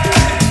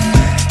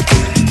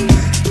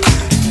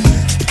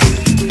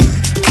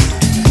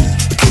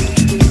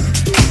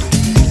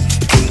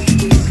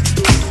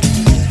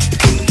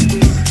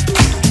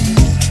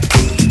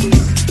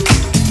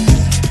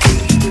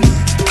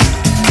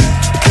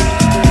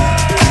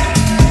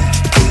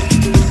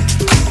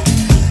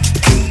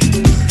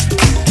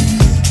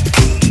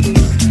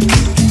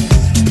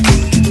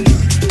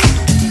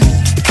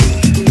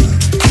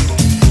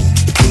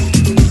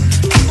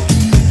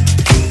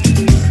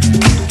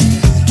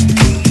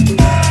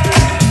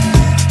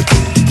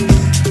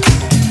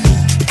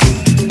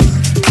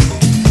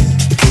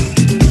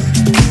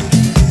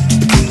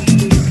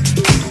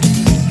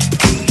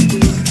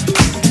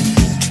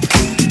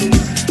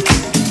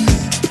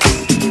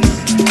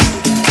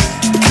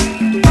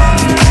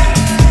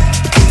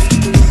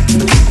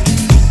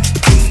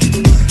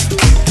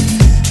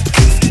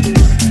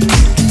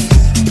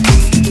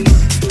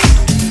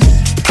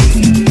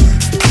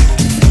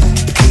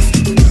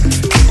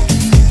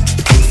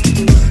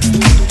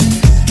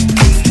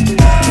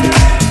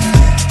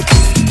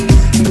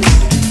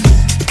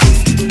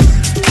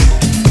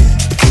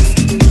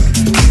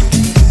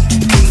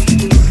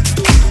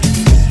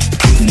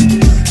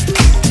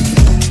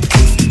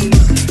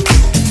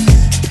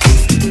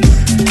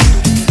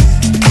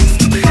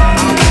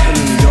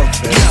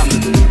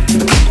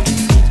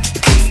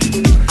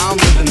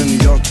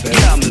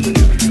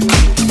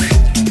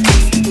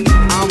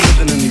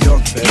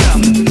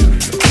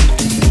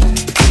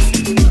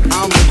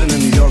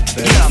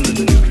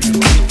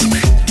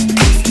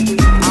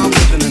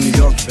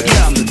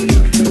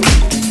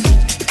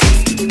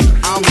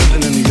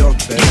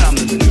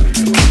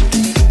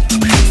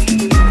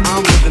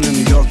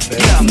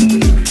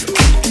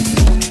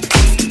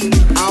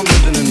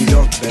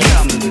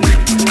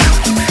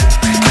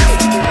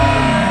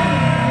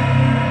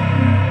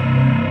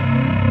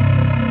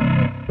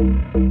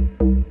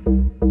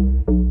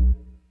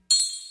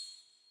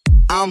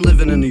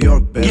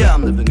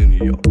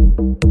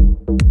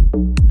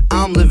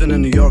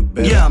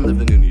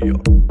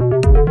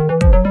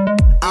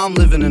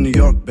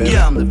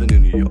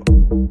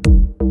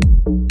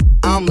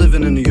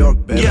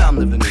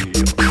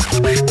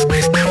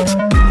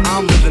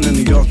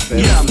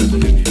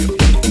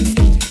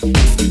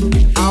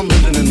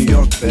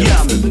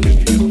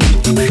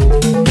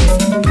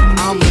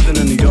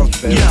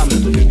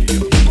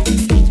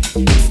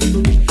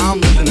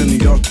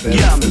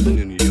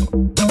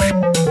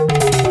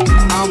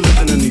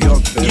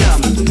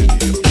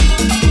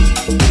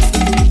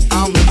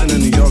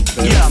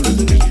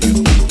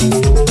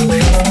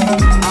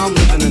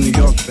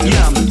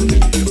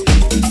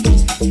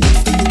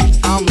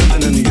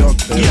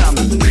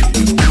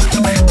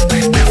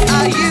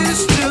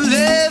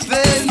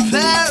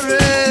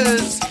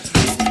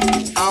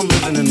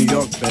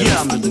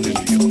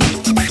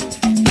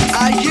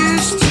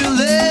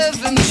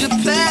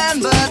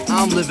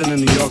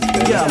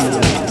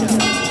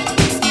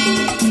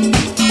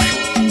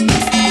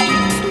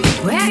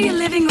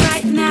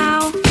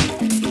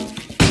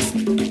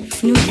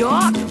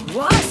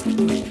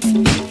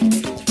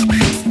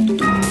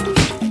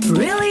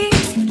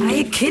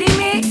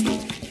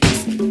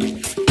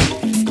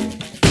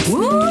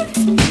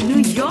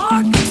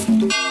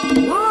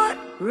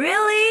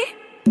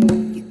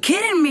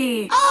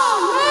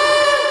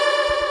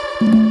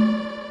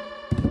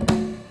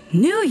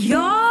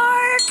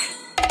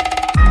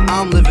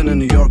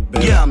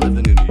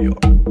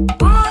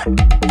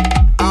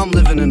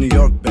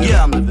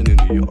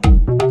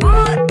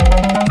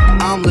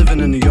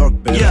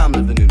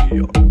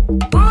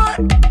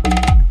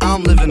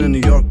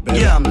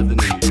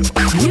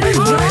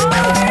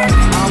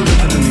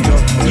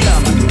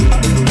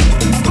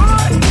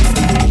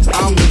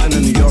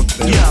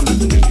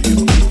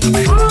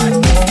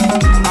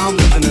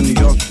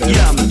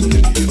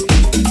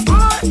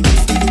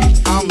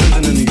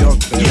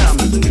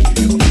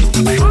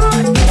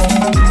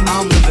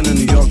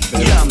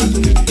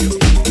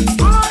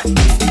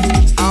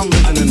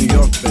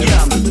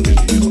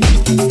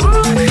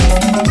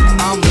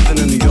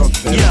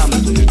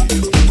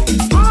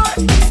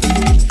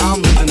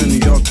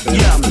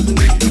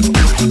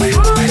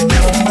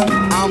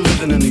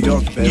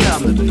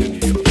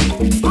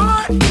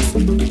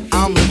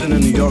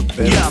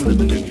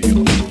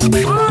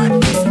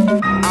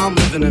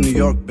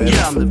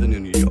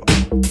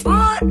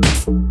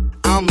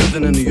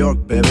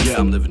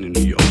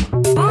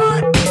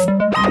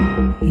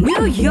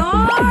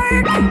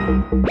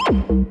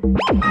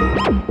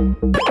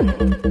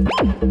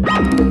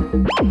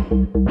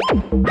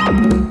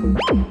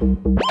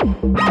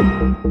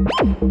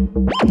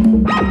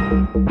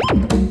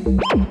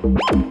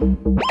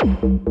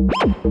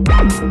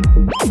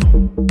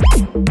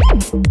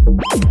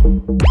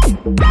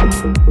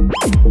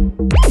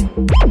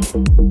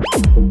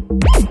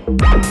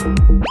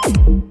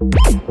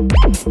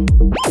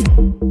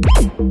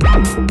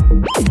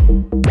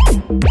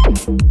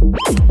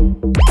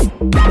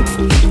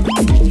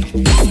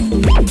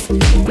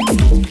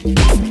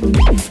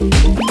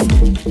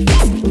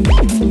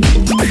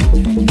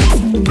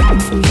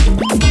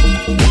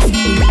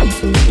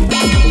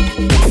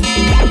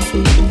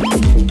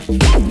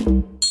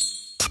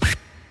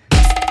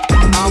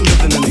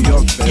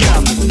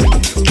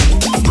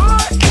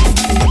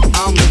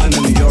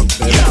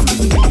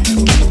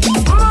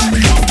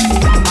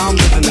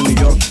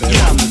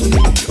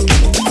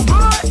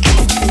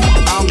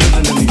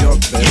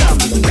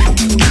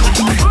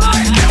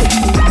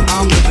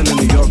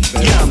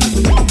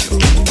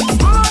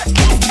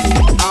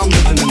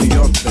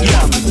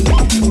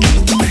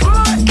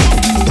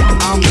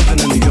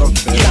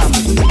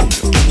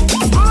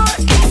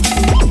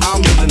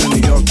 I'm living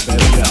in New York,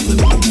 baby. Yeah, I'm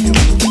living in New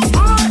York.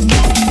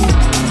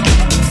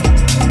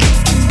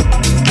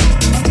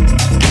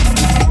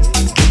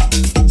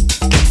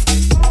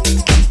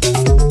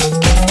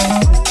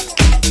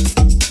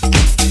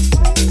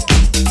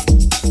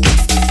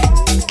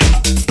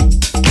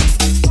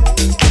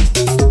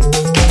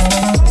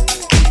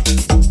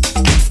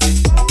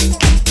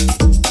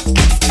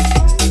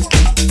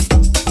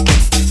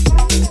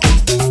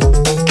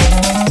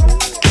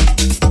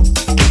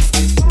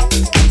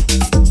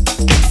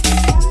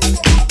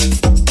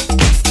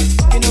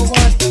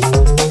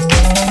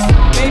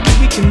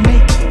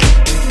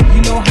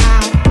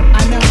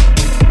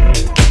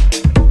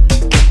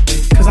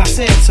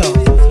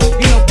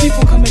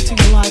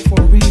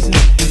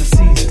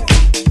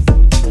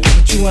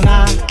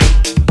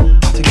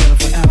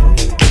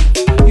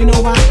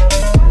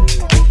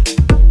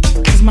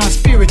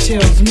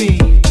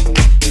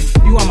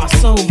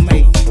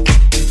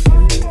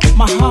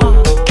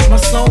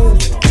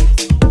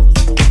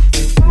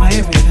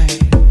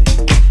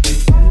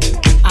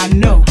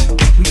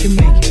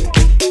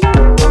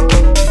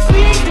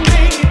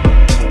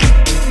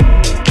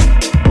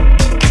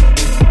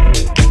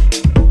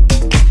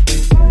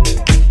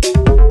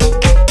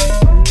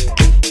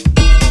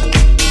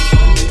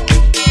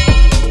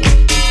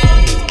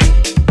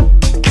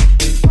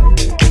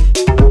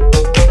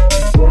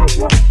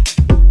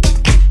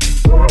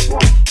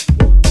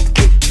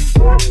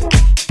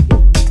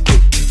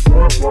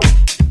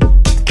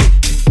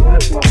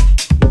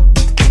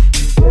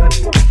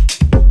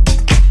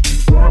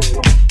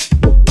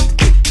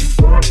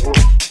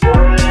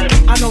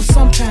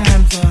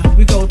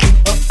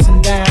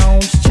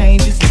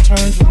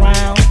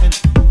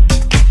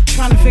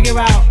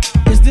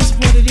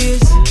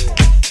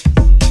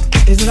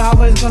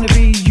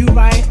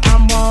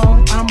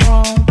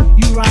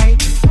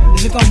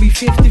 it gonna be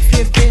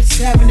 50-50,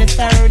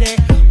 70-30?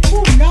 Who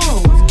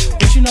knows?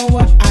 But you know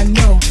what? I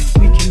know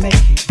we can make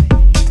it.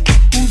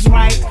 Who's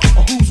right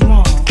or who's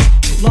wrong?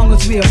 As long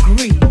as we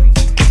agree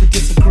to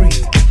disagree.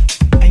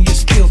 And you're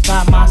still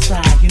by my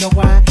side. You know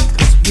why?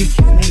 Because we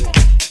can make it.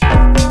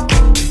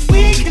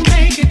 We can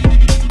make it.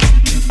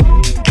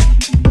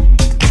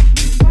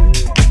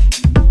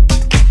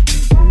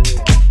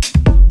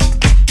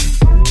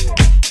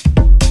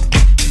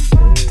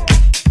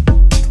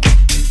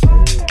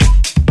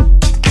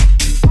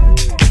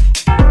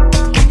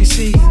 You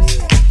see,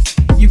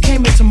 you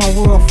came into my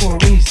world for a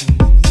reason.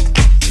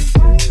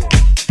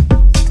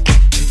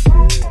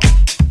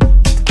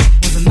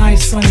 It was a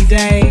nice sunny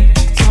day.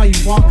 Saw you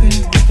walking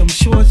with them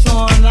shorts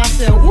on, and I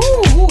said,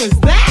 "Ooh, who is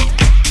that?"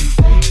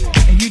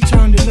 And you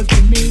turned and looked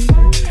at me,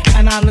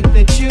 and I looked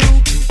at you,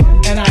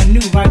 and I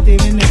knew right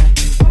then and there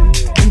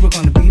we were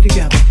gonna be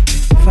together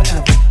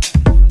forever.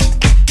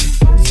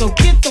 So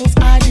get those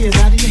ideas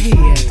out of your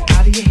head,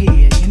 out of your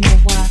head. You know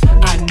why?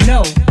 I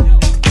know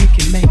we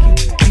can make it.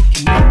 We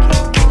can make it.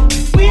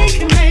 We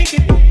can make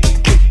it.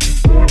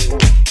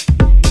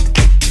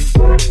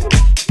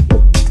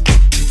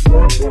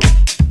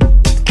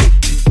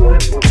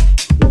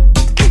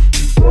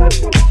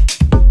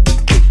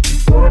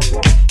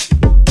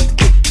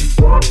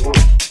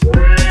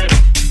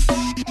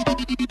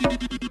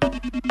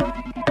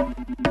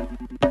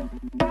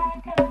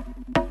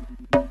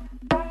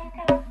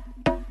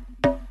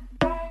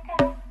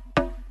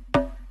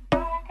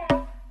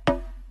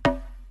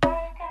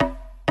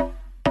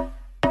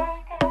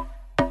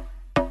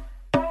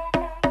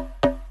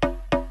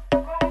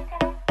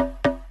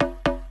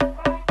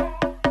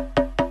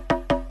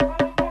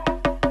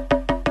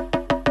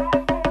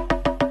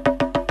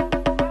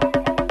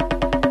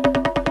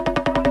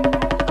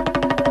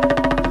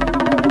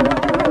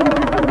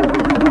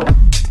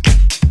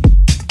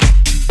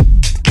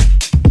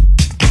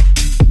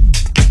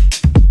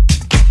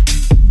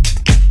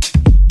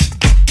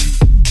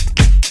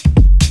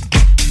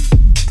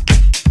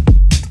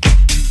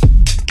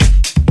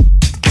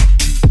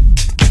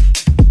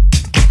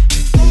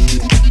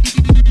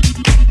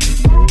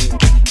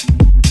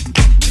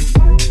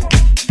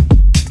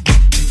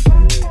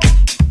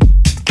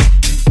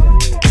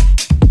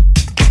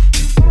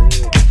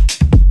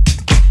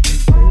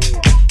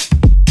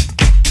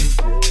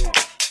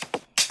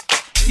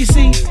 You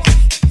see,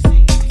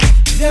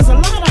 there's a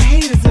lot of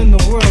haters in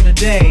the world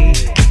today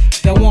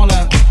that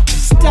wanna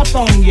step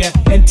on you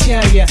and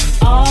tell you,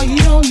 oh, you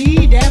don't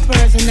need that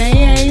person, they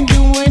ain't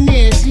doing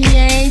this, he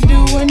ain't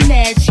doing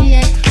that, she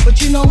ain't.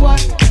 But you know what?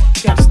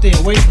 You gotta stay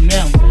away from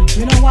them.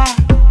 You know why?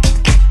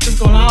 There's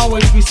gonna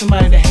always be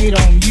somebody to hate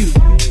on you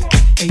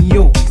and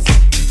yours.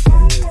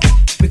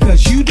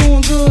 Because you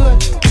doing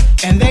good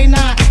and they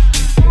not.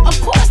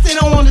 Of course they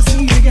don't want to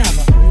see you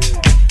together.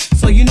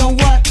 So you know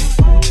what?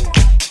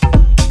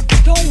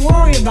 Don't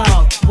worry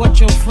about what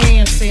your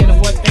friends saying and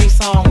what they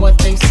saw and what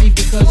they see,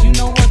 because you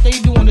know what, they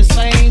doing the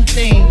same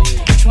thing,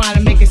 trying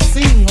to make it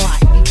seem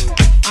like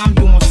I'm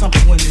doing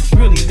something when it's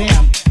really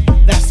them.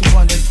 That's the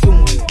one that's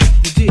doing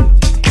the deal.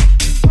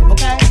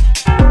 Okay?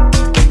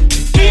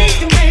 We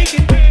can make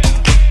it.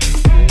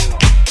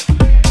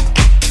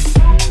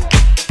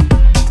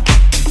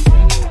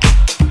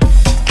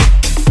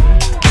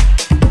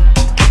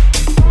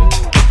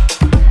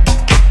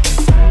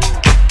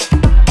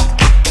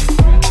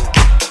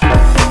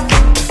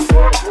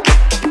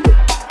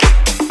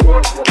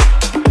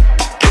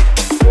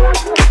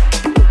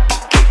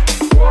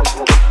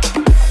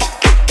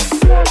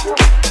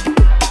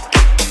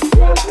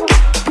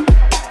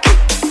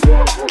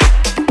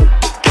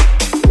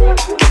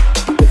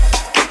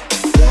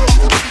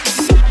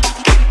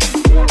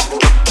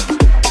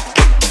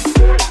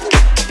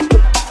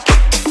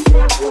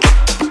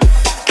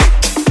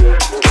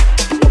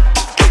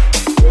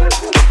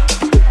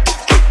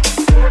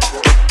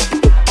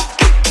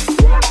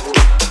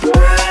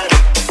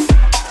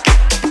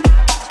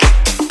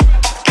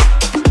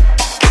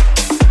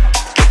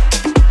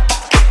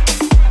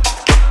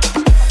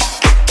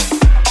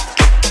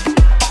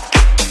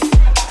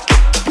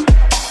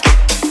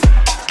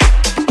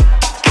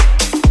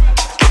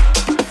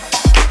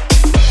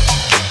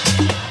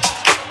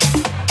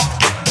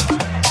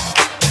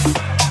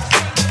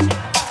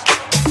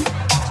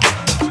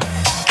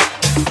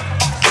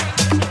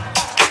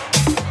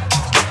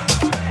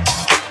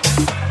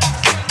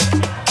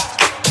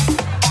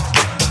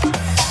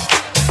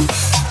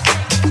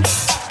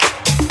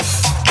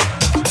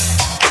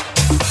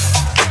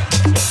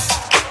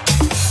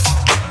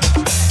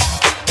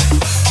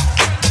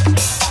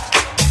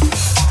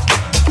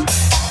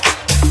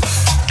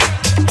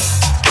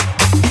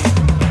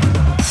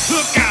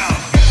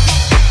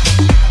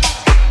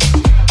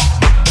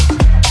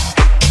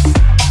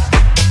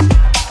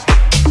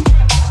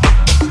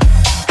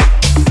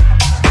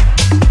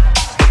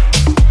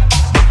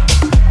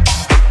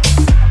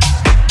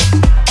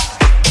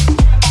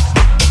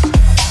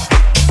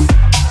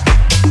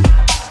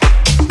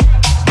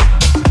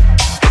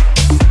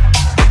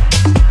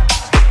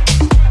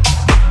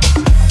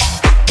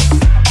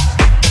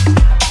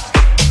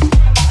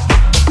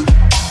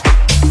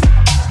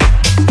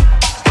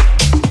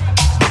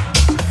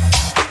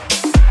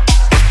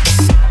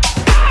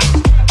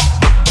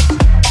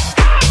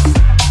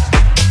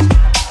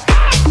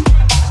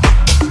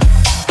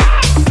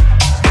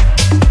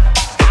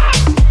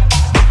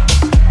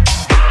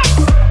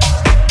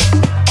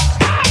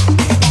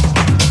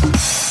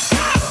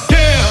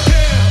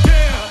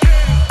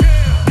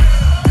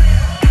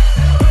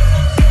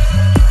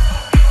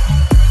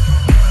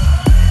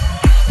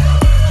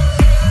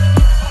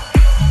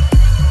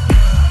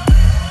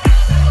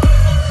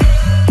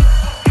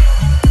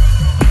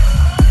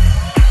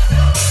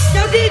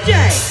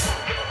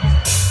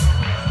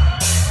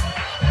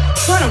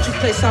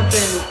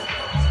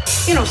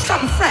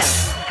 something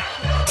fresh.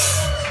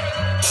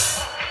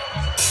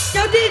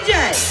 Yo, DJ.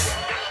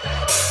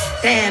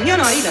 Damn, you're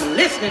not even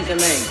listening to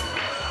me.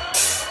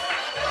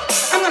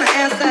 I'm gonna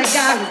ask that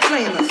guy who's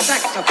playing the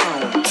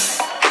saxophone.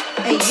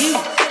 Hey, you.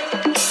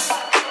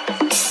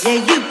 Yeah,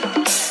 you.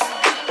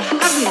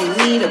 I really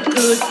need a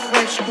good,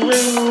 fresh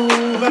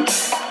groove.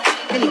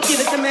 Can you give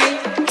it to me?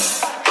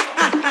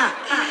 Ha, ha,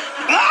 ha.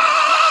 Ah!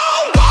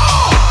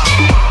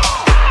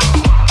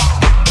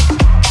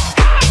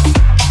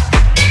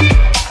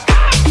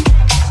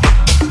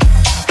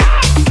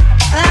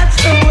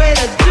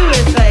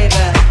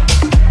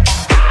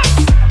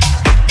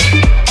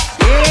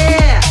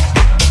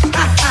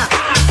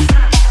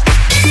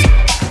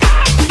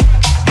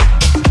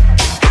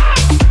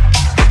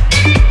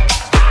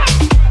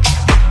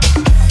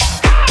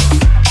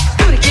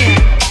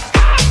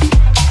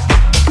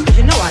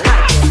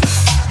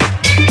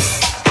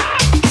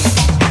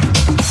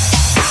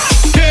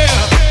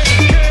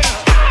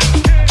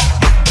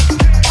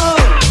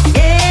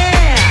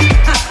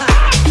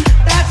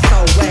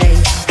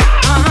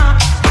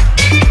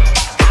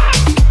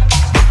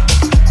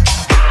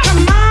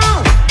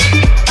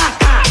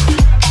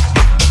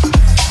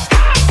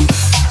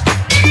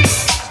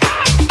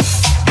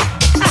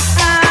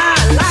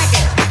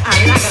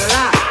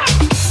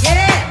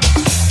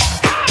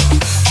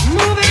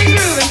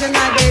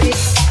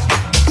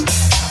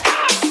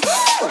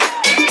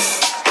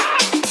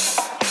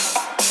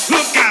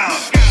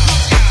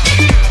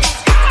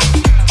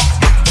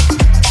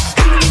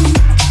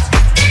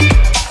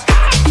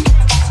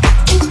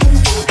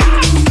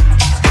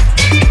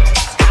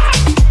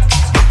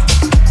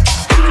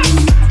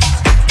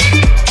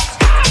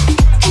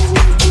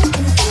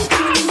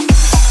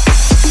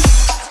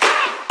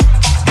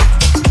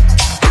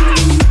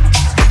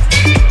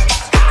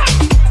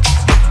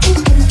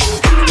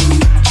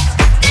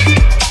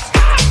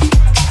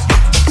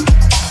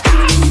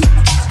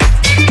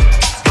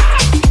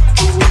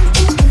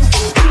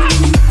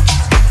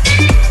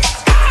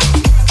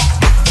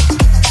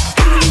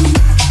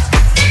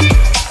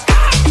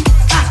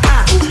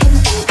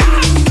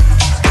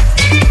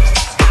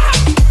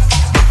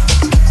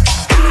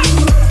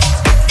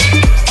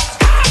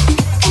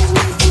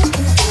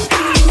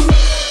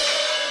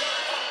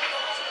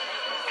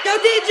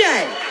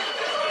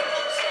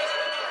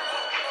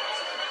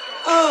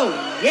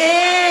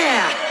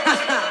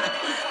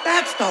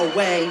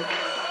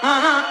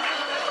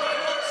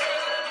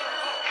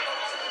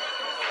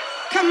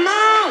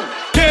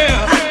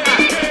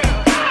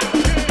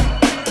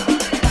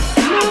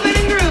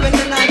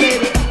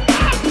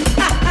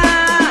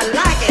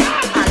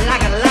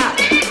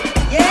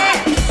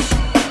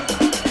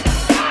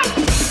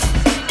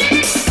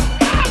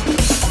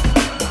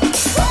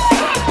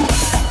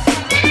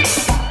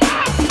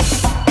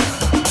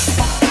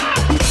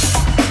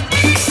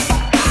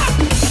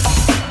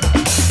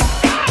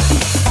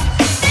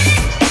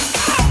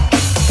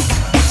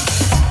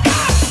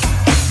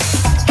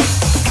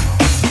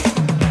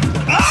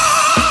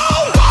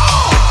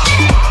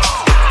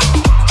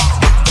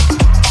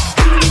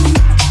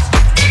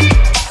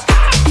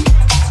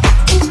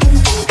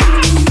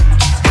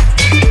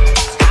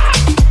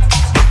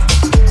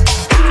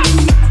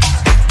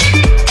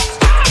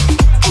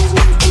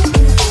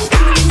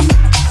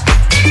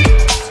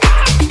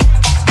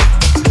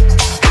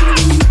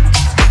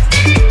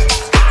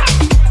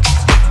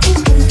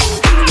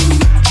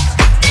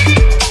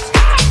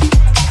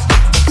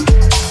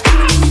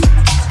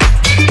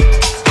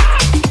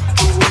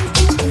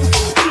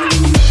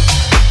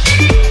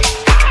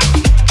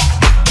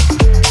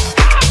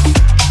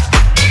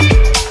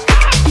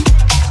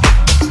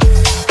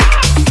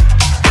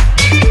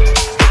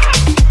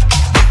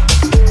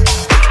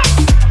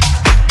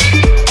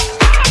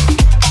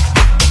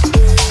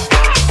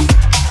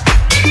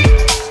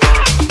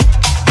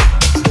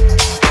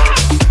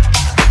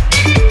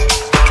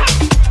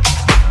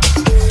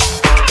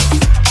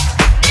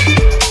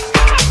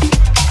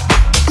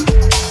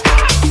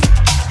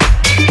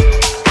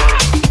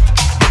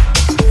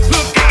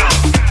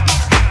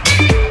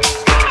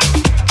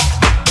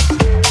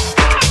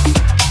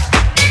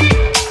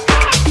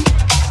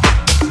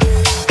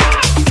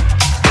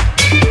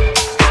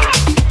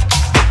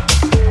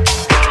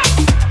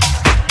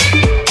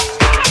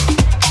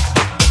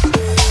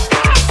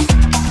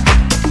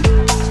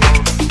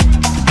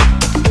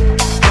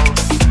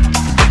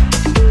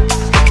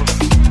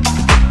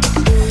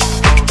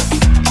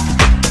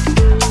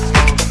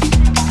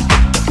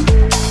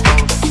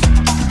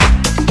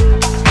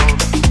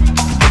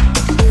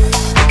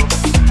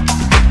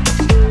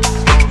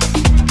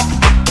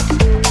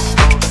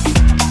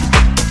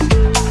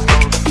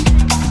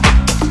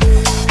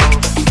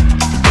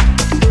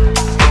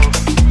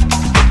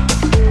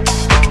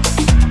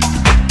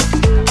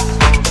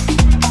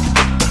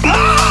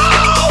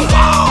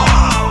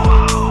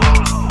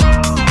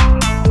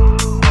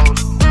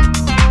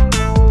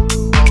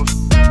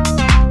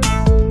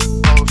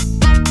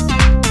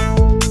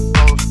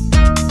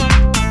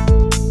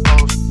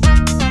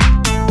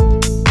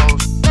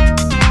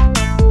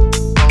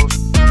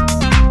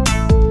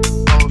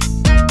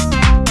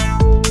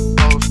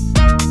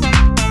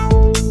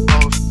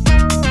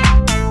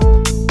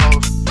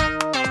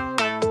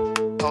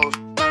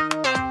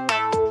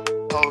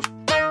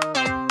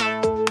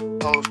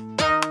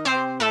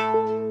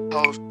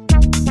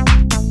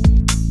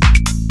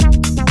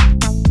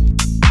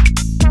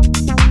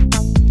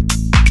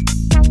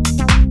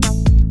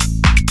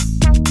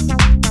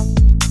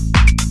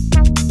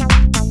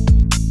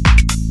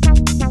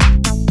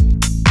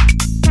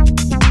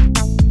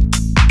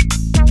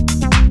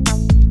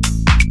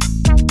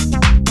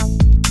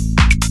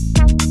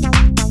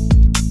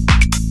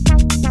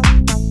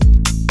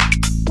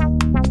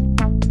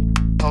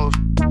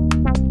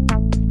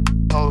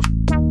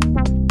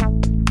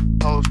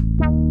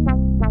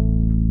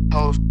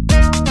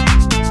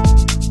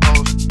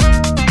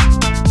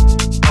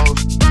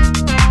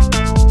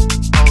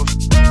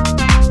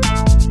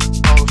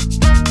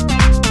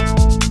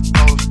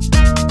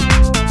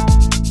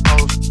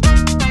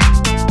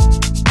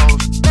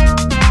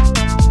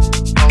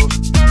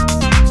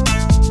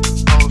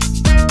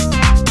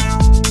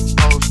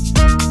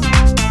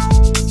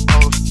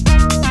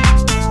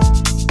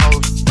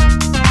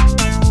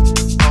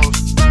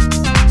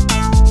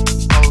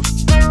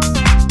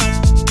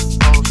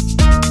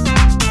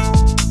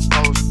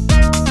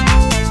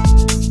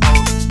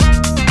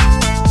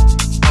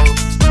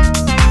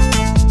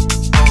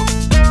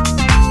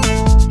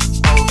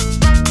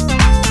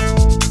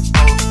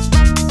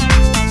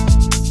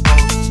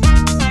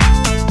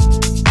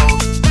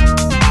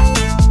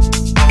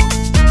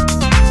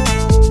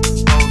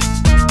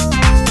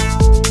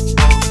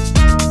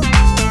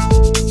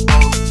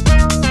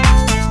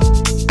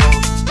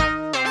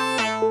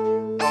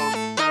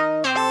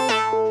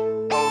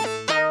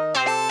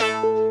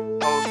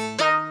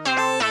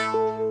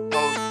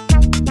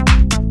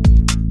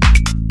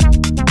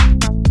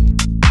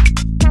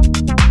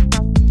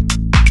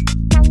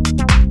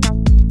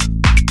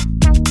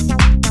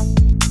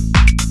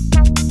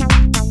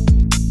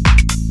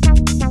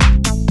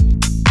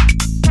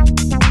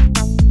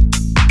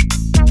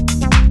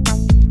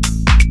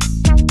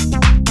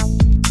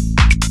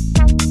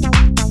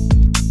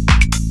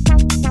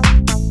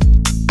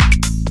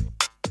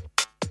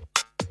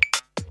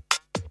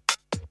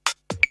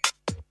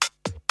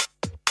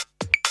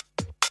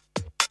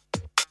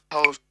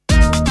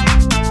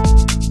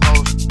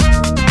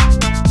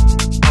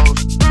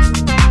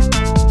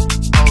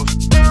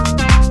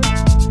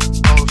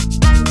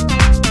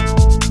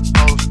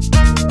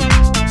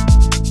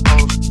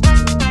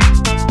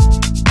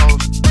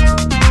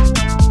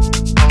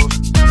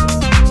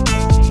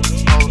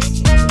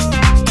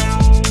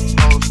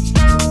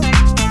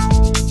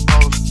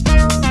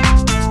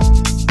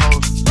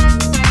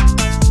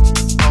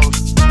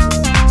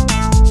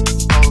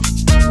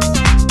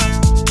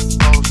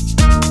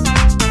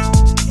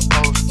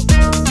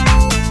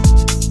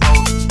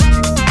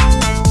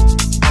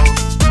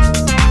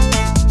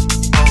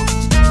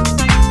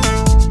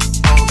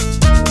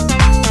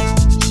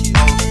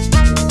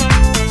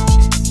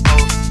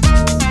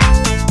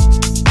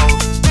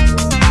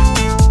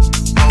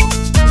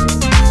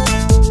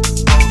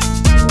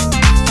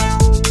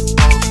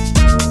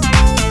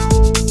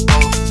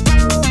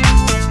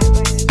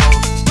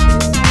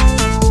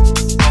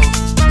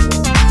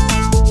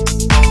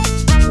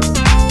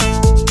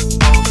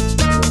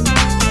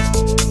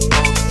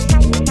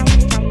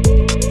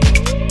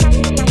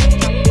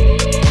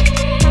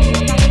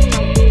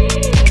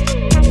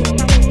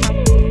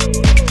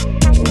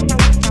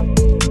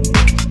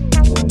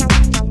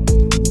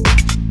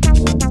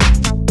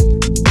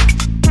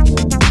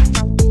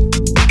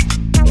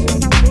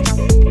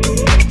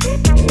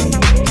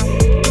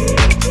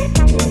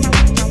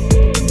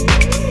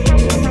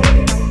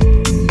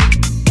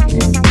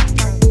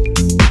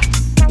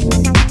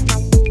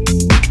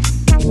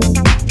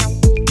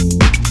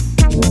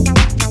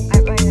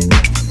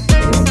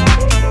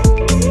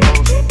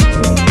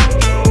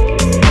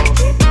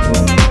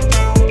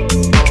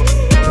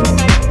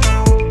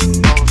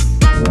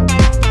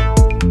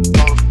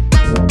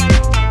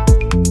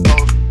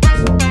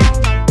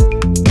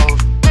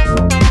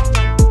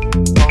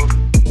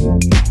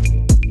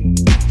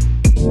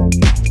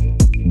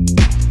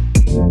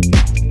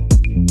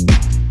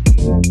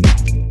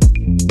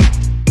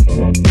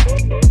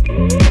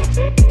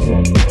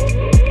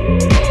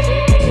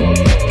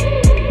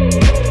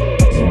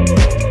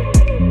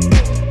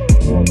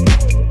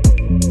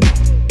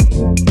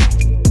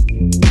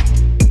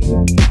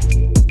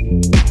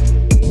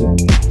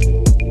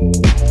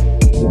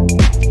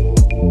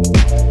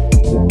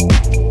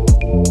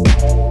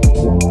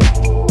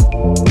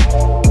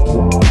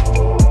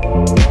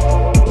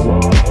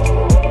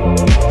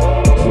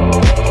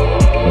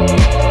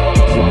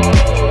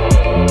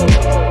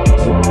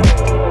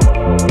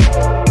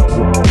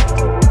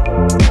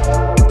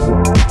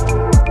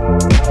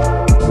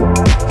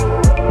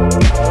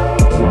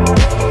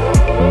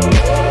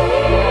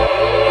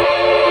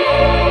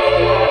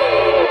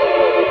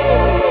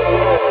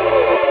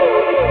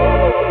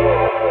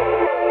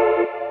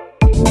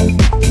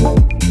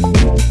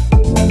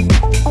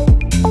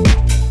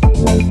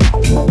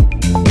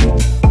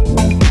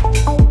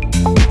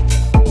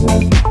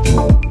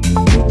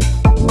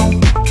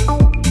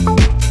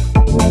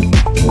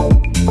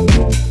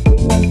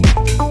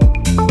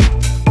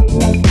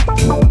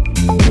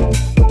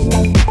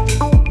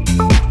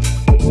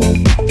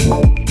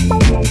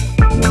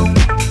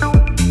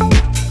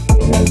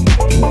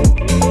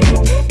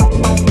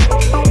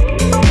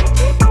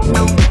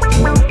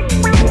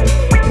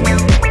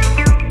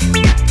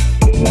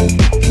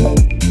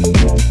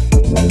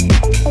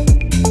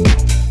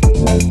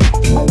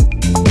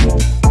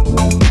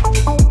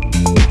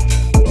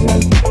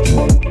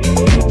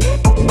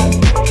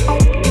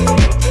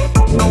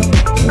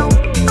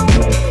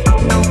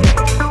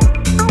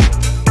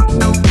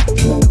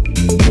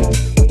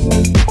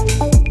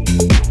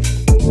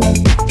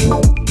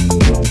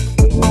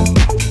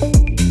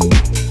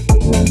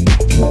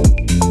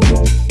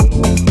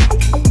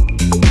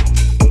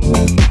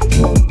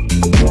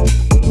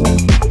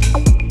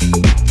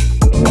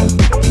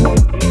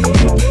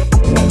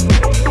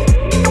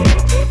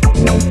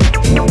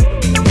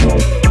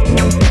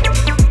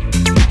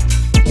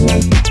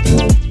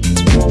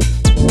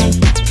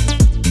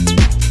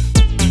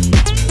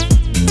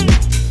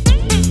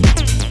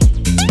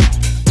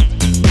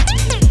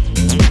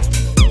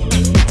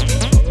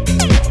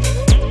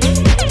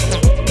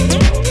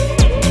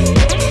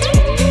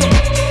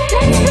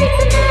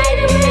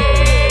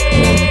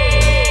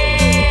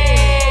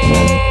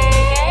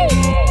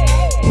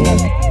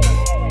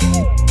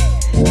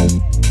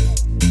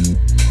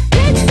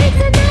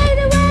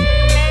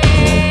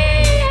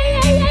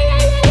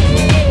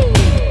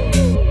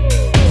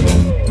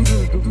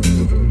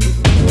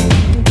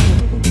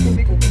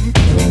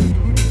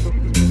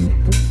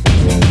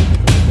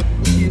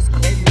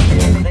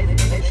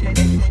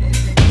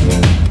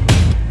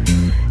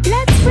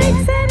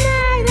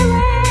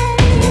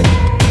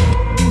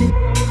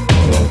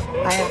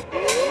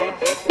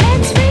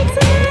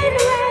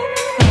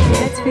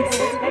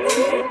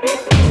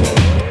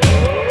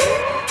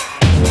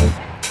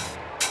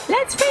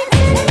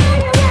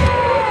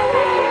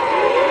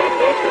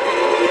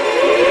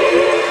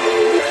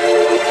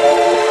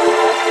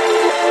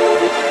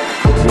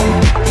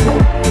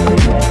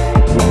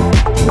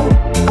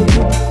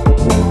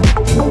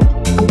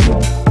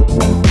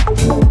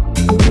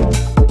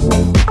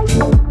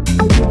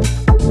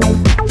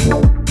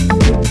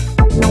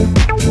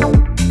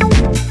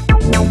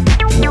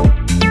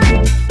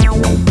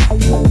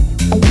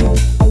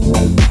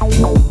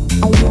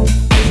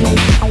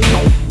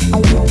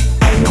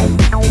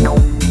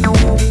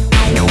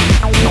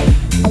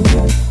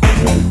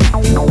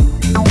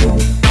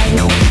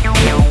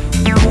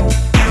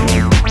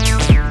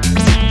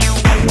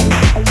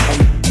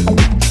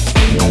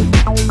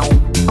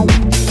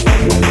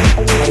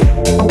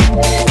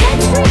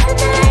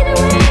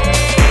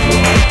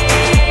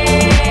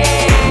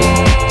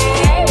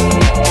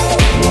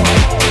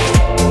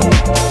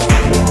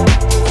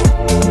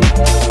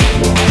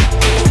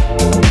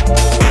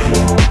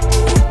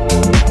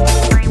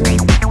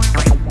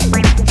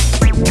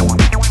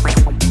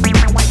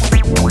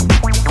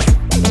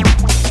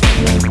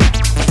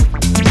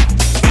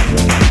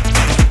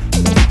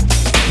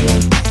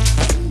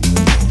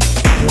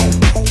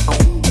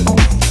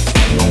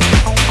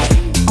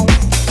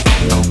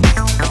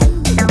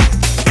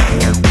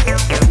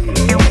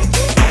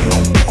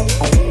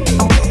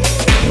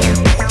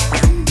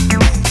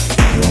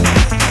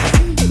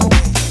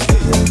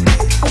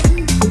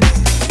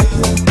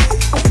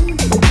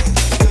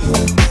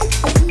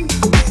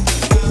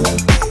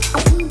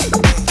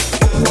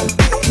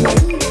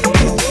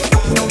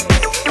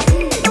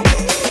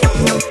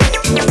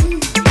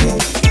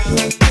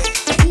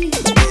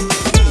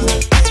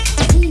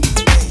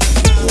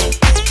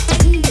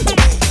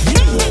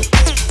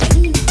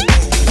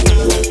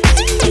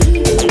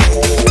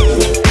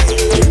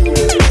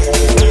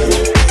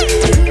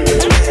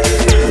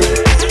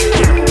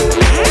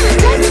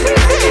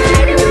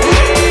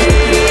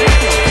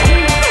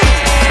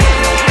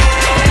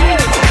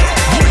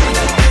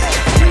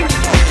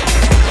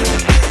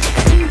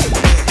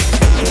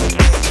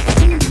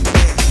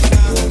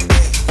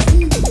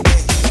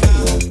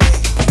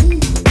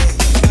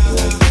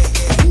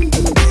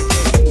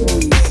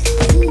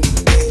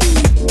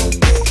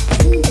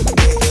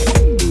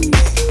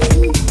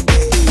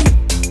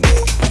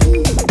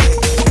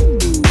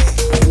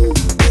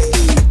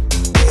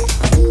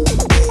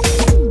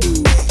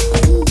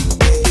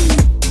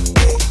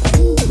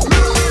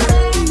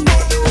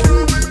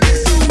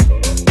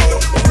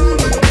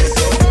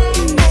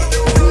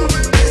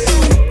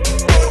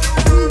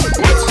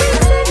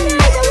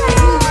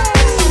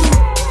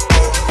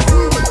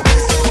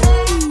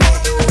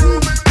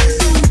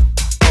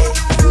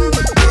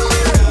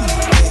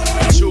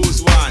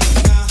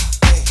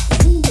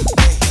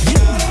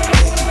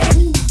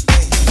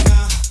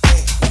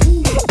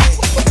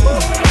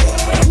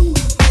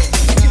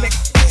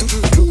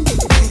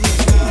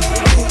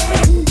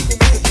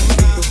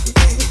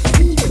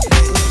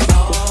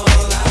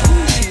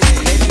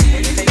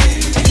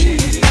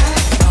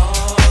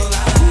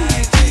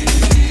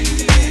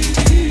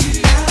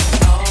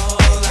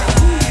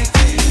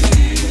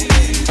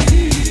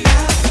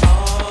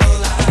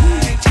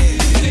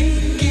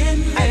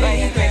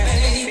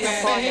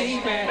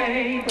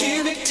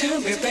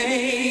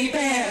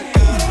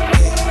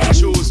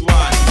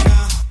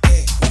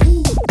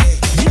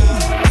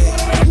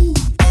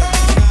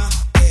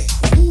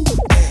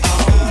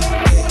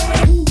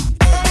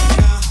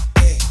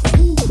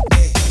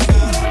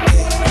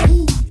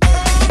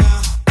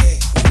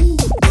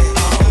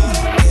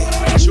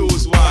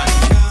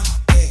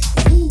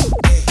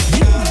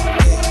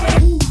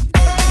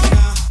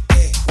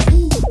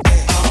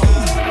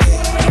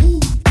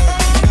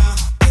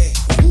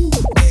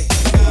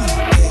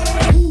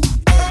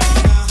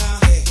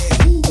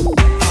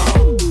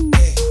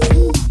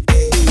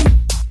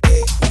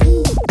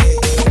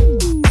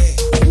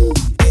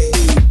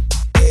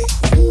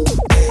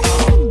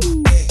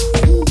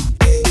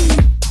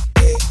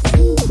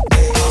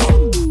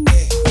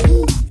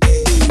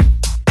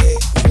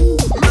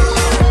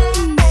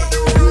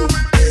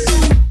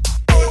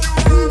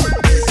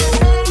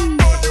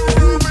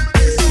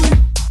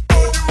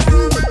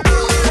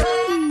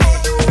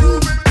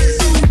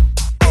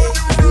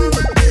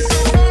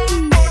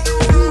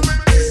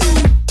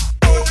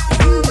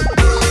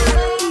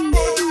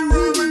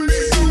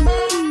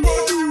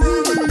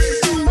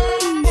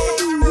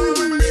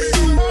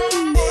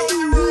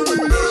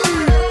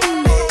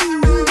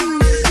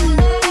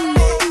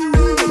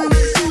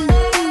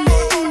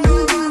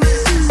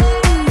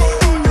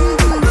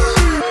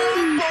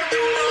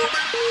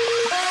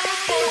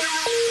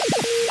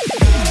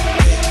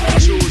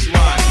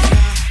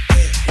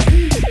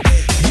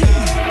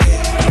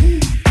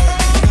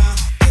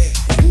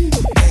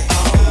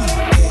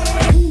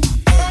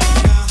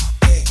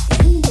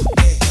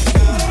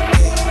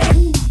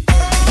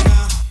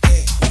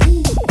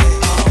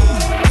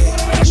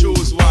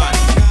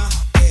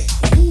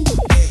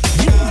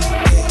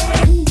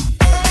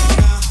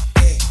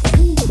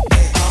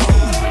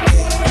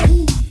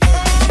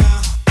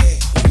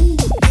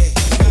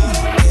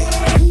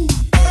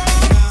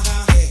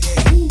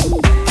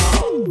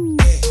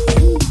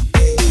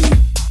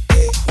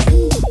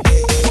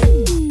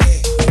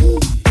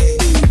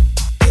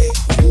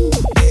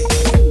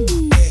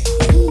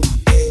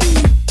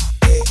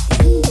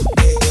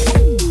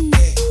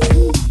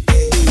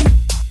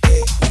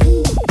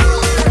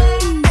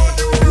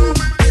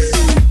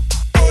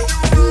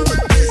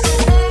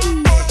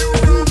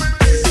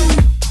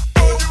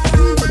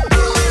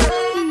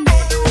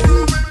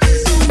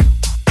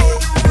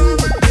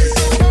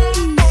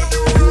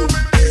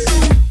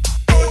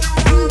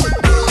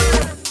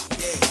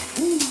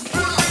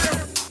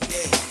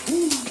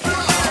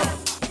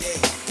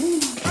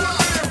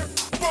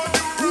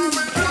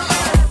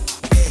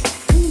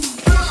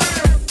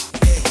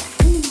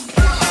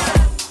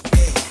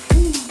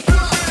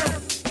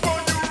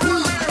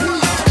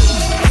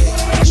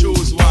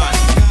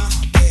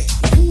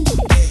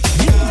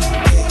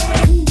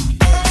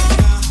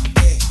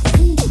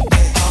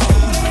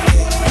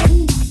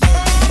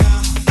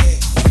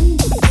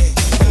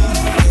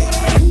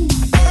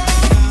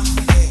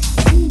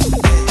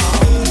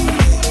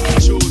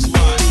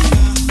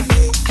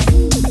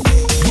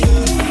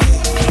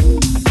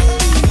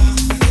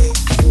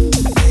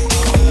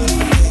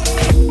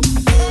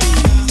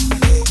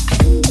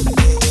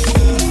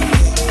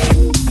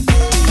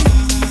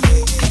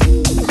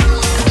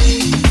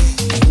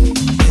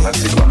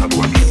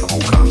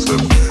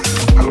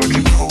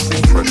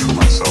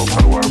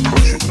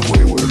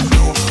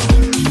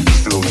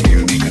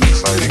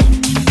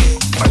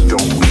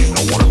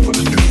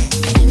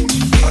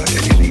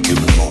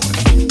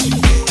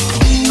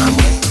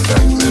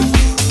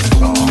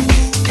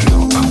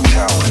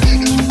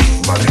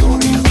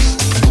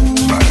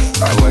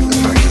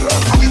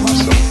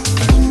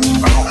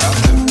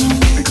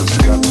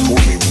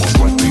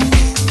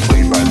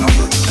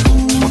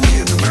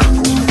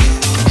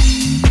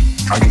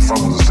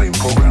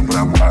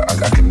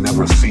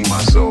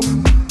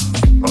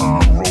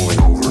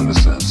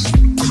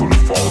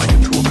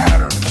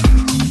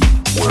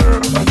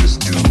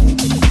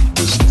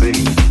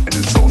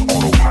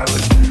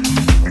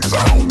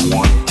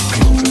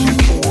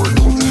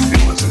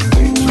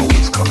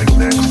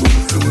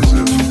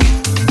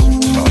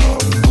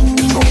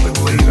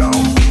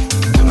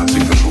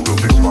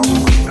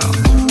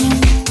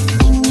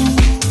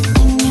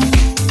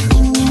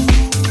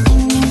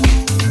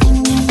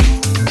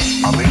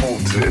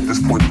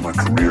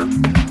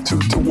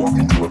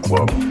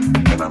 nightclub,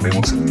 and I'm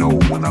able to know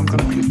when I'm going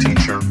to be a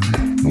teacher,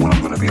 and when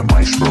I'm going to be a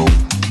maestro,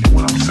 and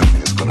when I'm simply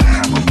just going to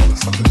hammer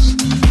motherfuckers.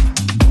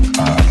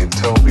 I can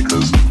tell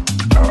because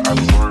I've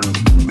learned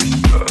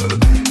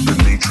the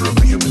nature of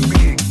the human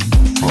being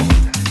from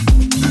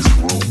this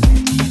room,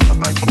 a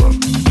nightclub.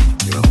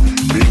 You know,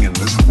 being in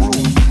this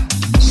room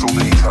so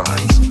many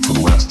times for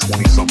the last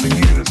 20-something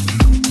years,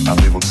 I'm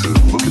able to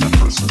look in a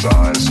person's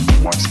eyes,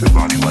 watch their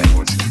body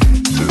language,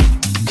 to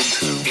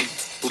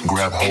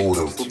grab hold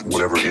of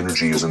whatever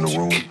energy is in the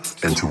room,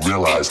 and to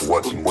realize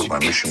what my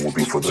mission will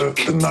be for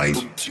the night.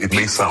 It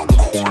may sound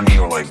corny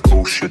or like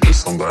bullshit to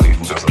somebody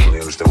who doesn't really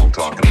understand what I'm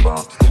talking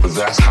about, but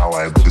that's how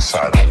I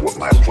decide on what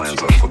my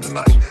plans are for the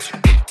night.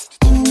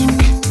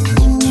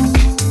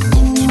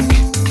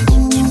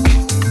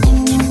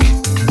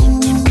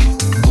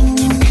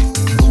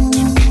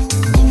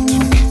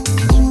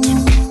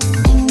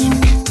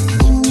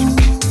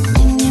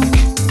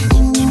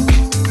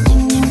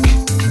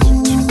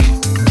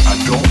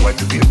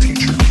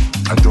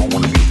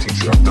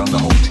 I've done the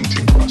whole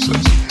teaching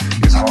process.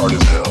 It's hard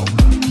as hell,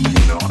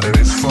 you know.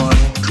 It's fun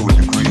to a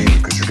degree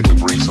because you get to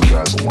bring some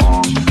guys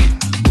along,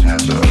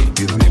 and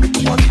you know, you get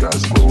to watch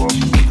guys grow up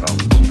and become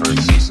very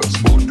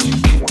successful and do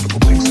wonderful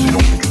things. They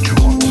don't forget you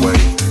along the way,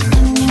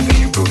 and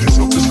you build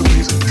yourself this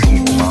amazing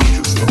team around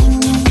yourself.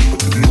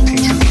 But to be a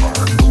teacher is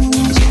hard.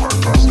 It's a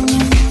hard process.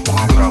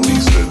 Muhammad Ali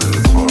said that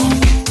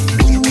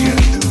if you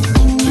can't do,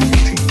 then you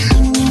teach.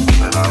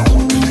 And I don't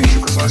want to be a teacher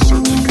because I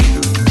certainly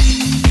can do.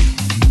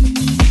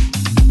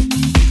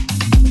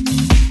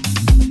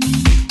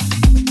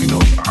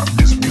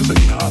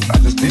 I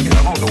just dig it.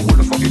 I don't know where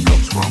the fuck it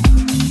comes from.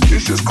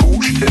 It's just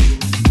cool shit.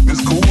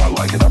 It's cool. I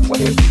like it. I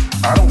play it.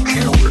 I don't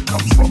care where it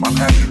comes from. I'm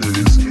happy that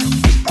it's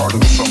part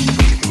of some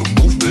particular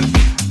movement,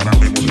 and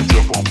I'm able to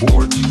jump on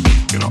board.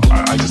 You know,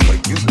 I just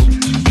like music.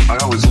 I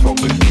always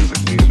felt that music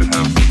needed to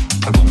have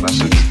a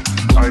message.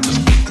 I just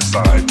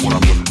decide what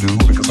I'm going to do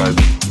because I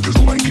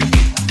just like it.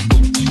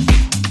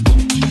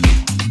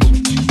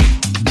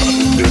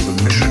 There's a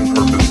mission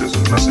purpose. There's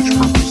a message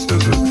purpose.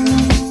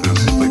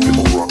 There's like the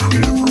overall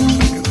creative purpose.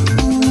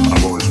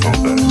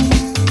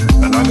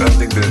 I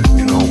think that,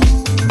 you know,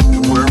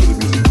 wherever the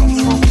music comes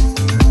from,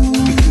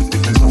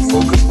 if there's no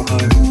focus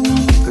behind it,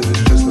 then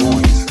it's just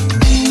noise.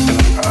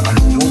 And I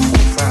know for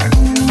a fact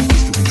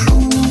this to be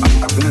true.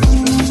 I've been in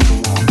this business too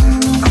long.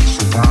 I've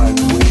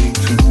survived way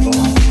too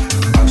long.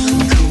 I've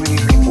seen too many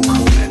people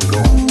come and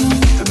go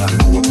to not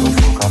know what the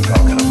fuck I'm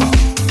talking about.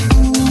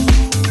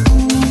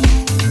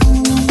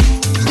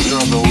 So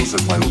there are those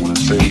that might want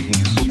to say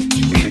he's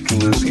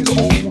ridiculous, he's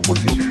old,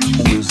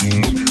 who is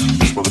he?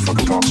 This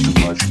motherfucker talks too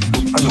much.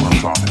 I know what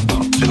I'm talking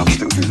about, and I'm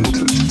still here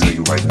to tell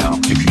you right now.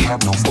 If you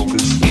have no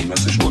focus, no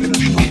message, no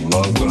energy, no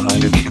love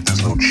behind it, if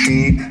there's no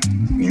chi,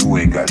 you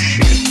ain't got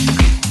shit.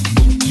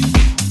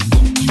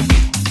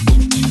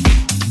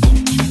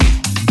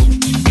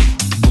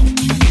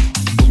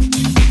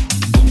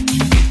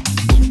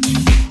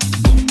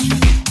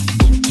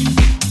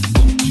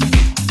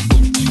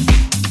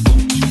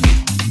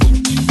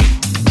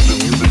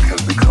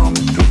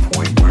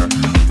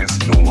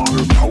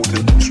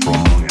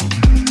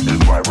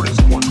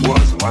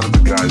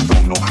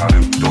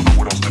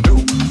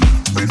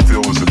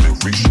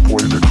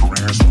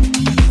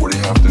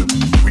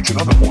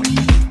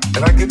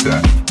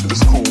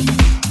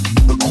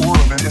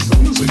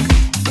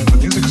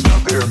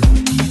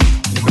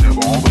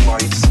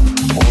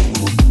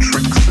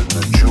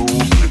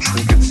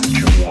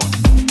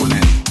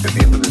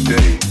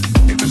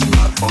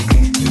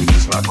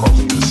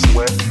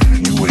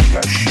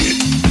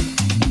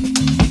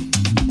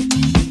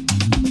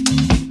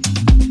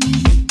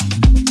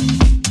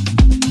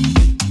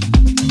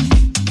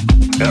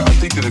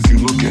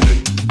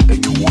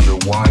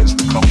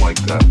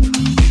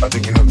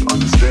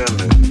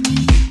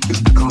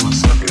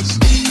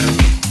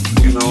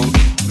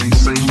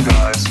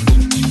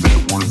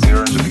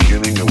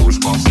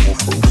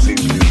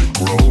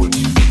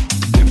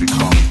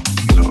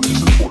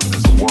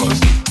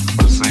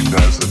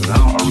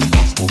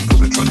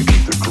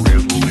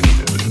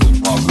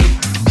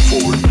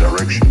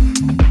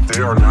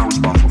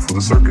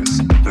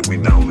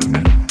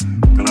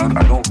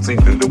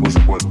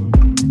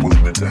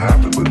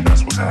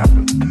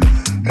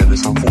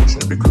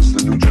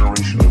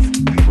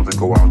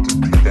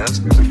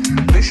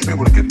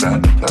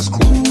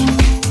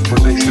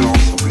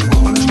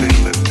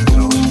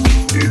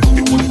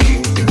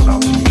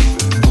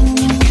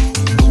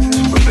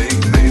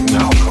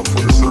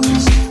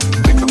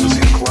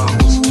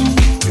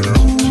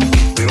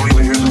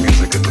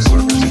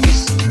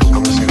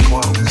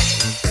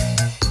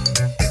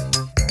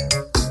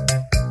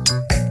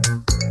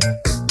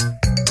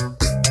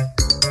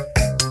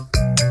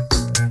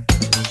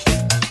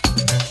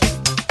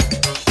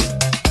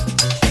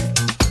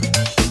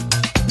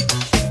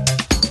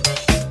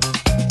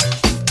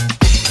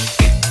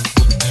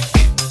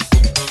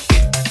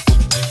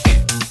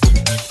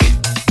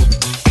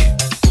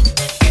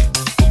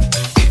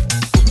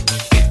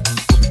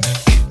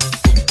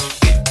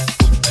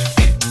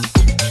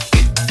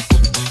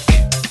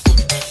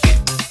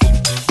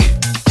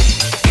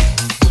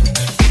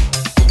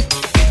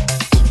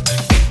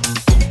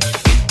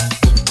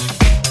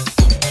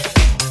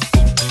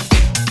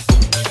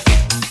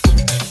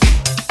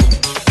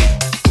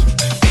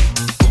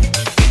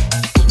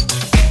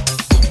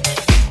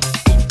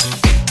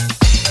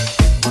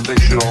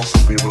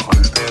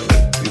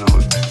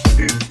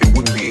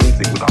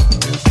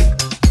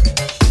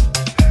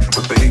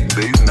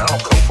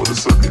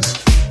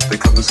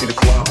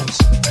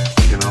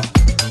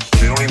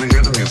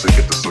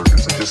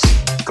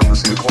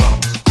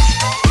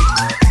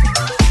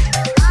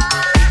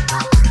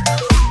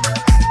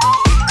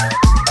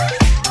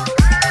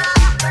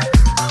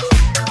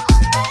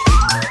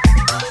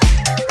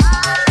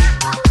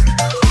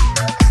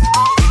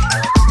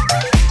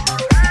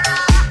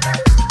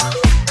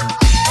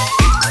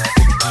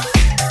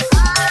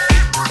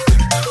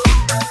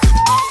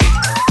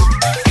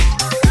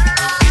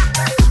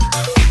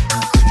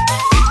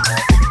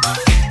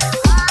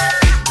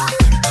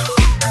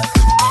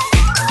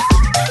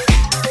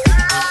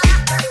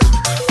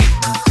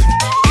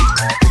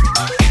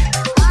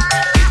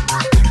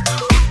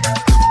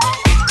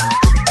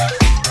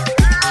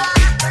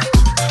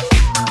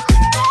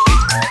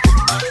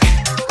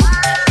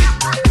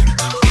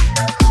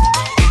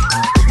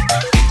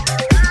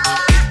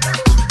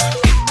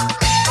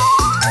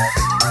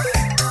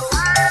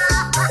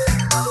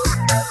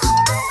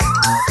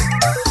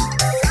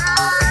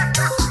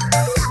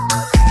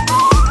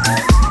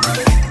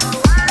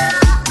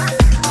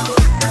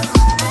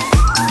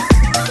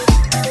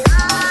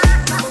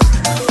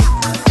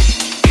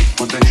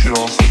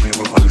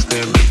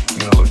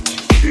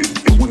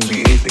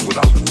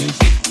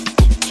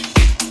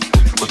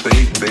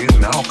 they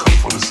now come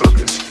for the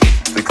circus.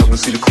 They come to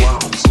see the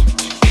clowns,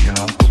 you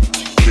know?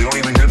 They don't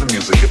even hear the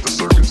music at the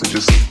circus. They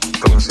just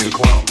come to see the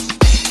clowns.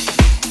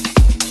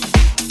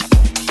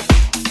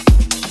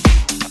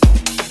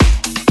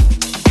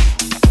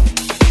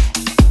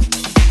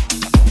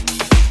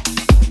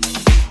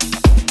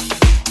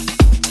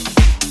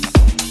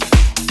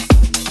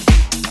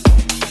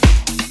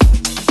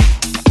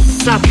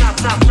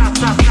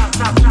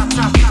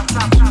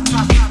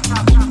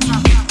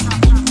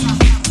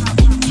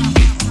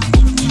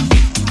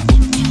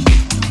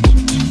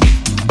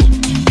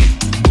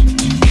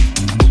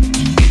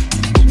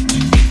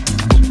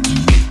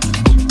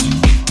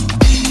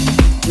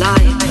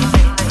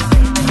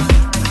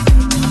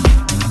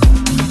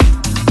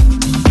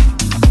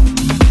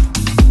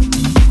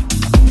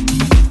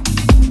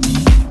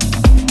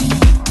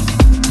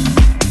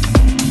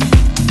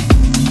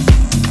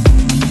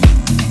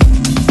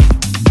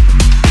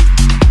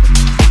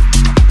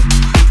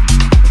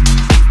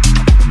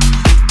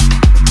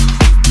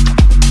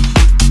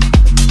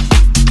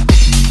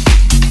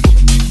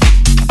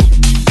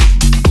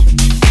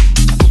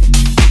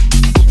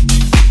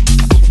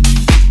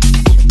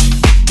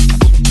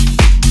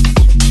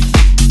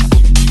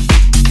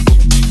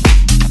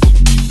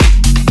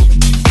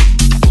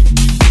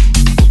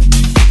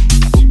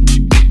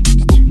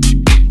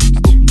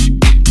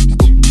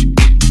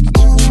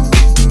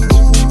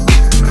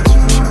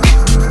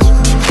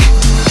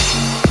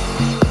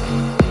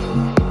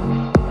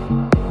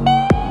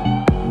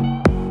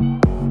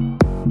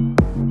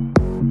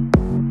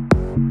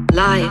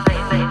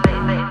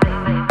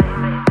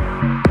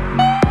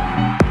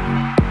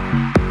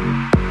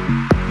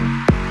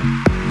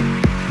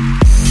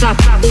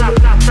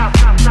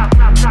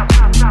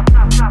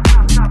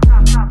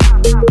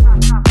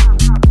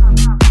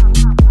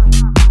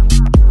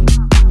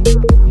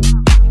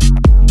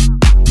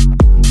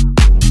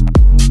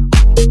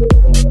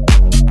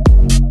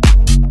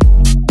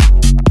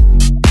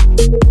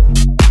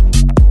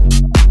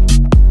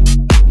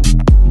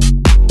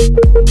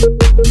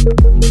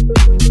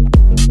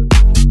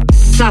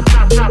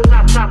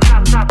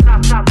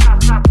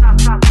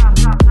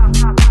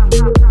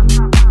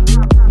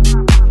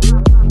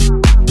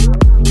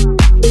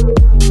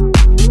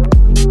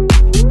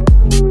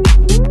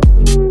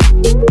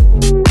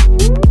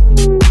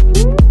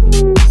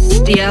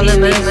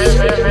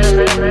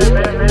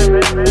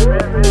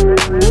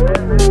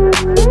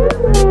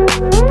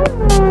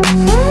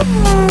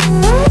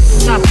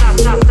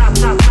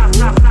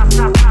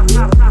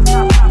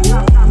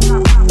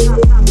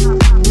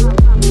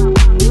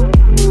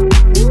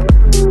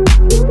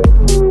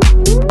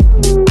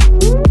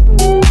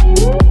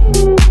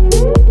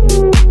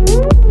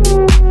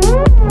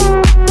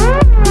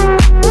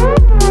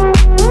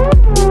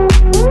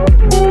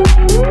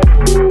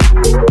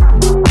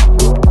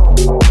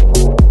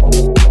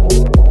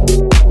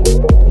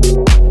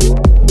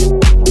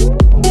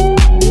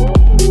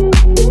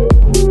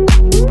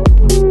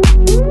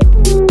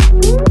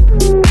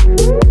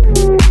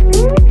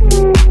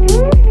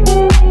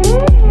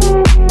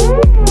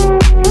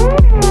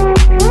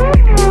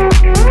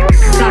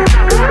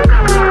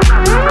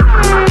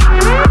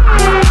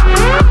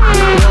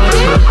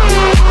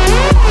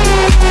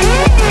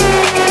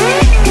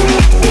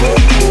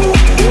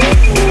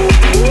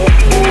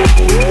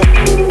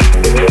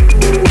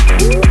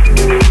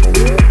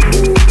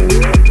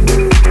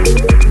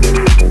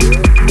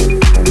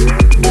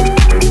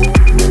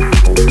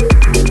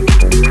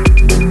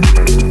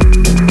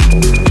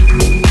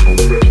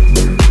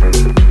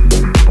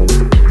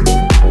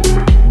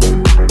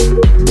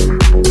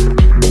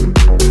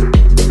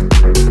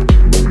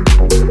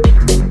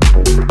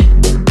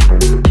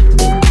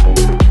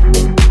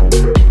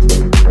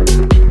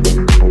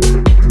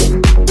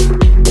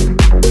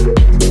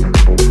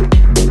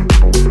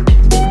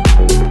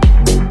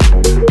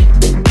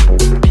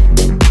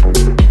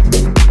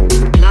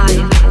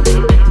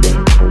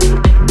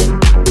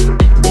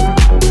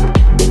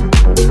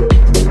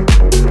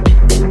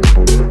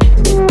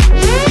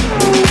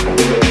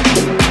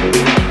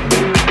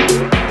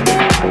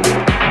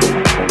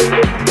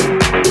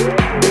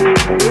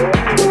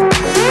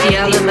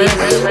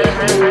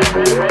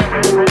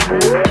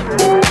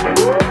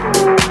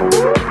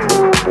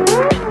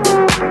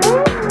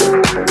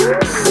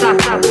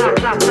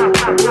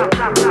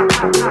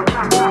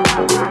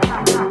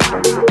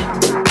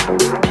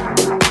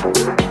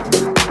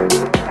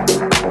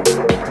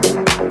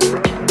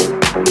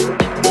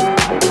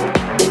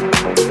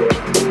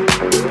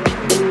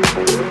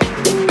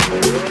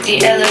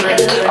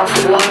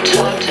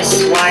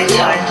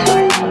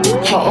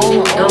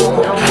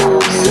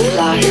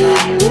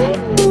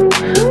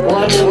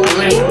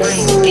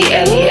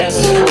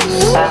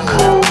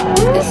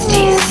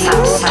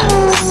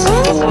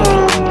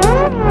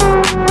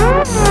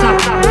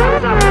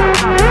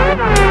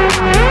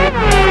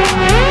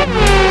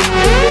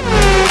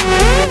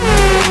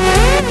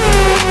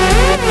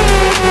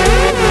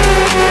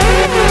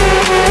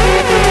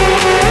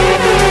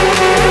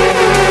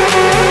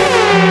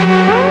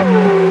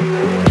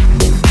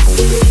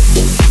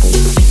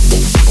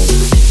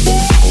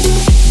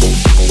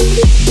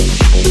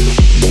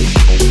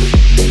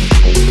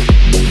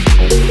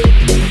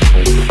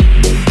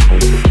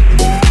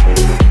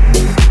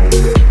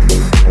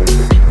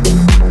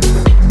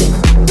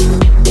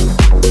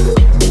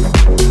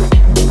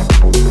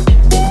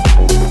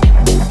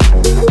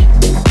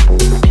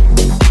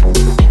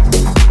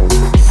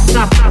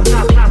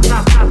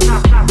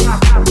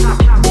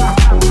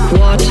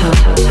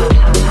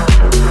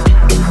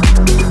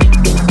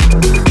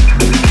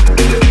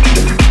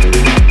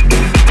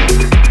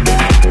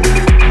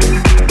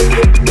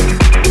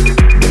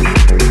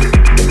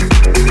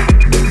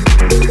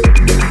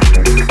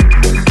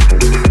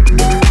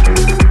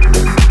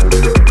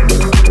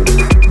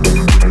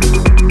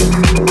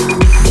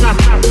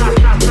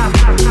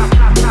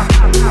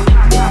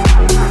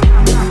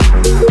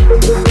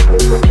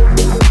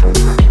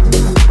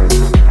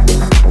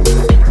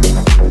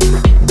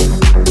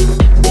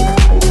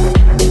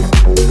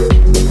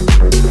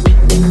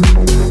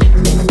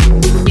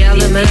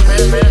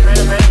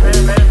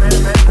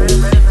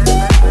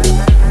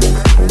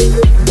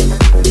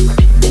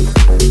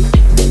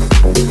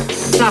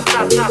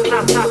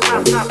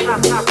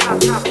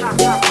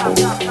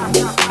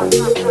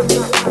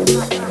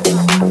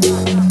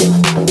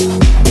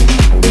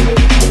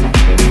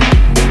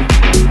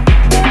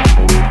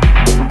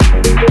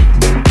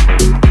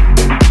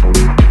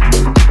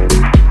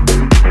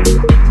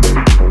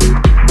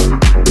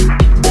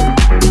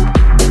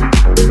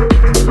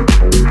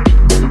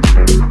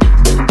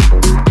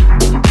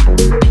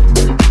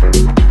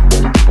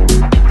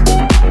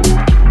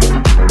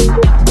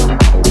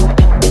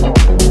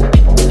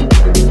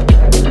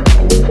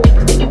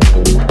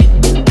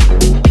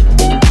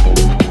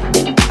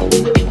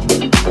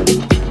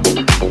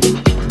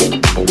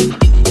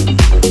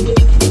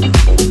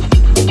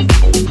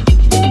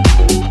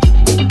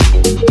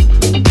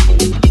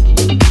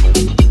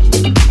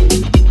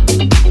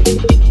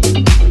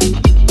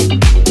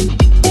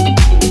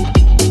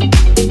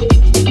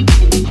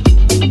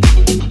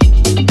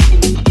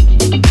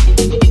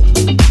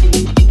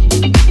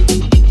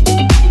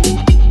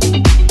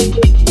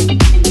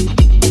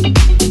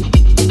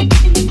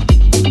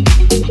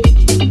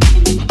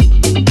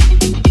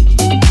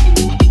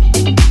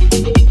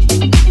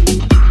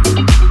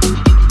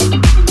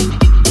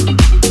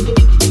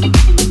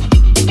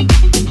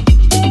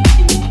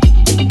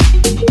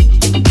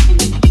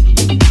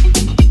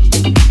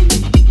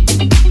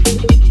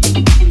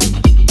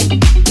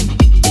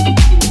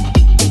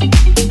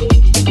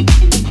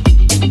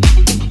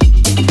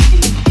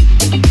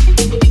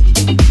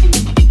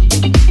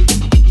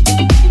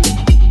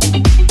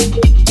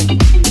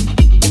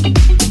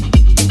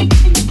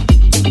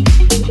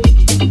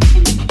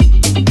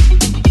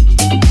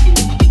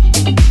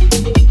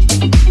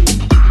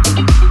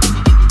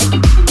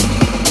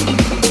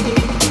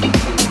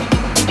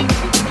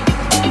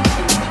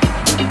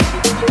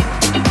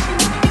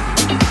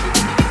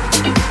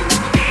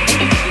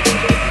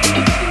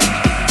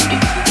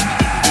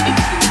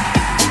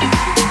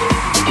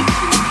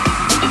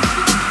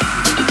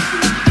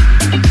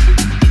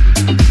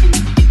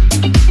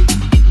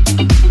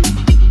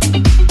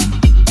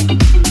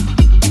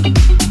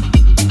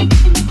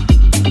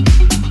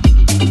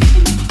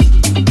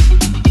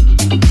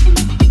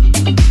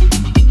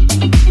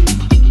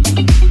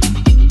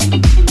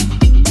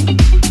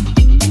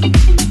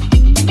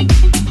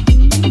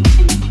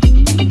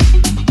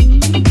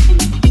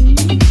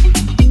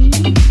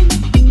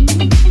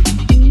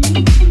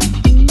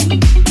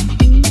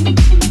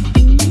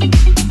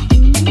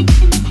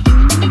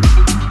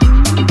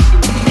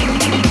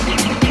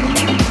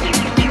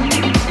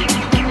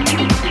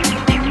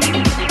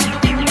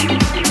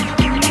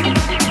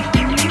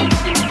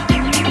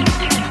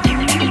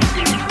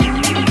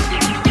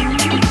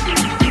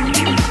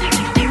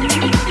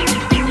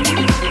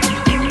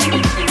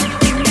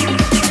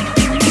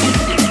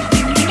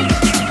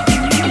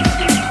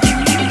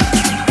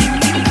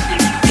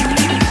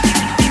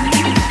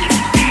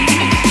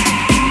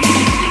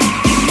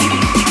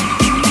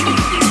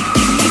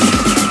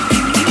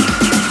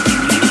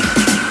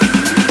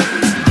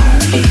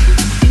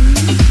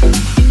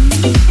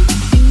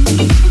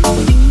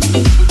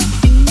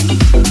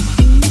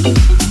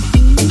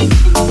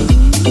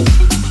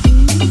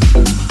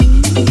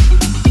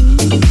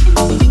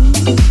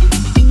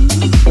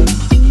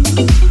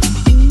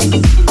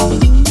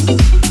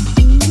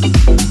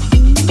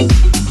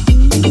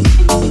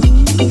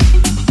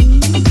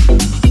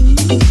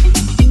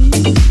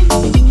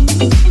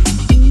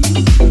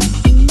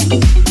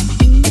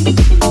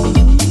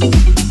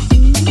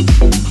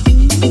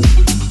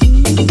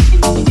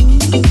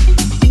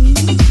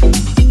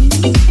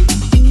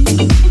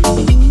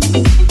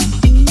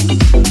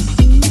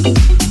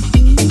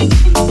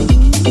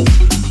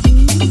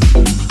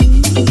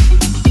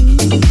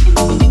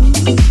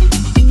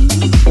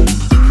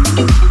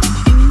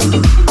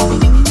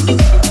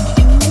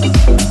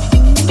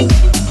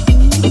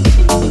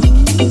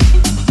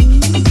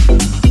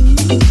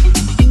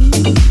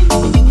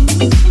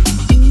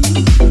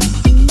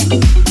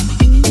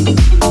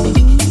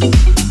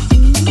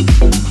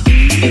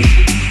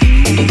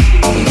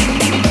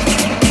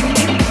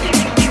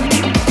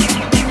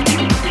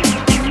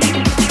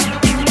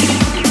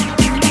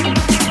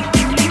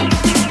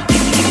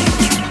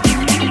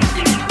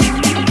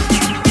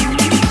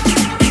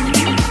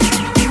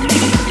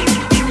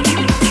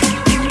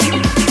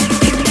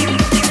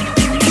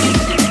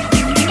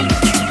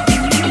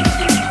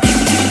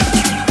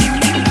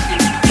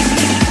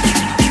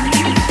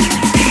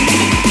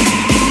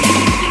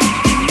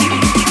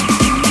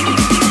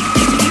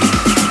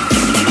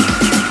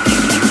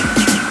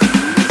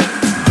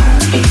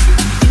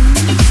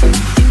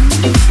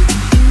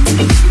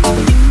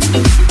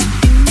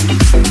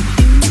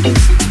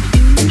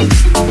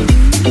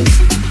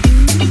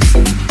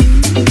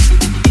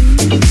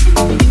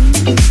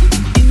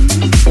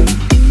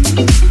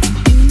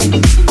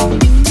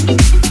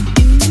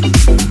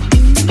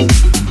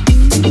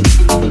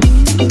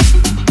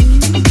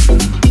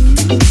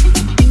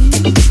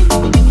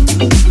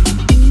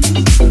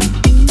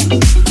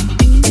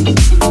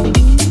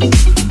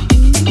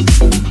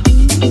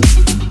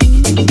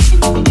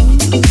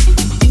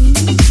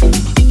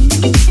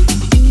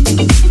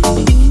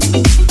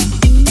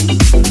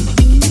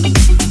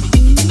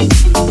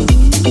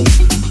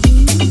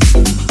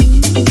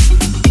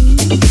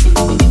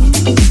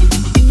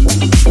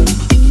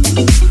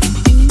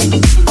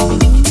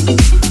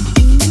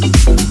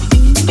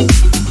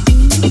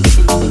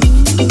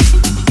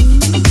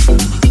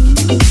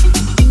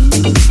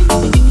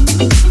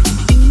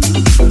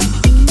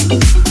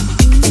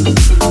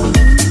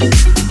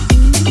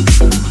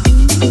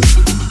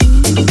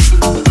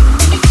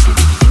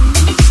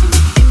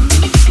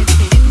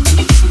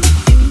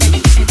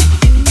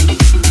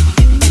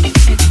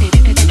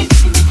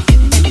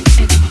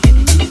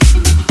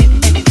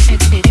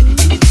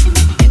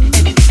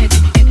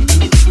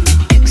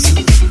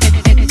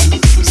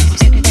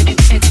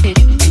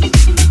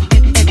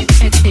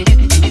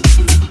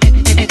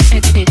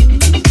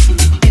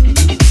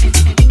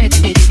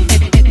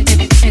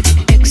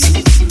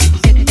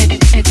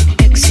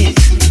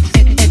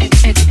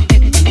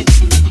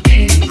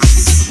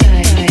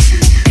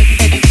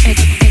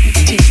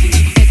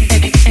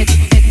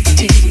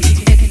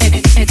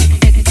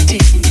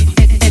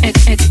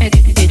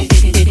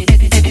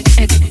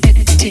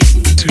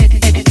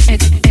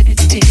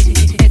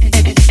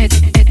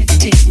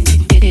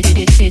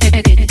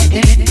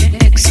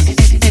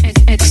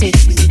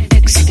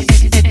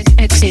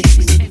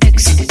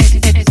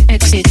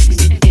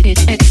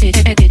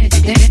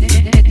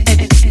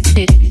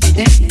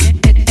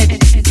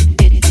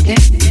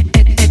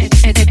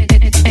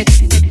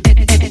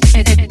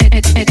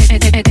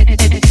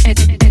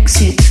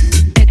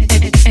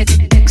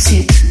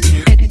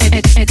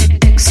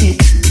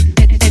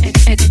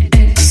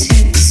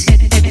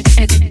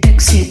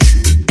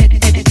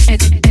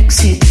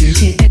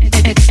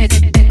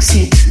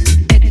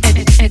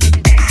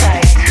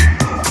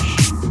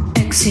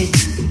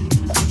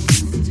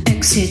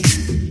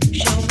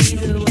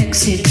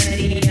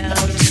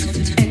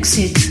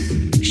 exit.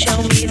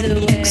 Show me the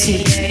way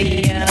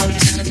out.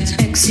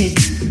 Exit.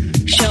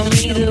 Show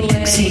me the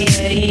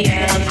way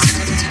out.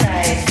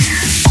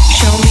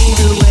 Show me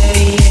the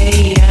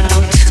way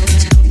out.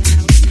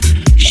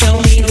 Show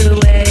me the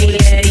way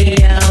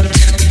out.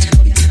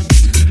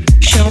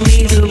 Show me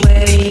the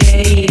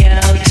way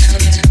out.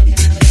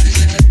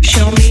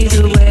 Show me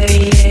the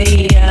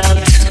way out.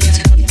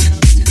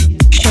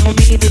 Show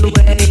me the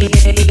way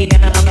out.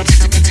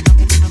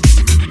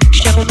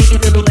 Show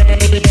me the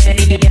way out.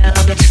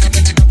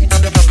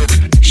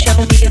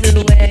 Show me the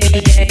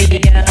way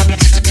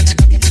out.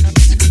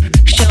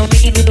 Show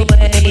me the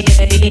way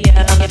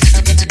out.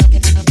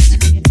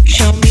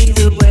 Show me the way out. Show me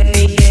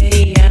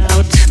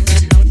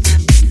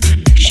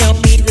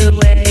the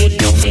way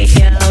out.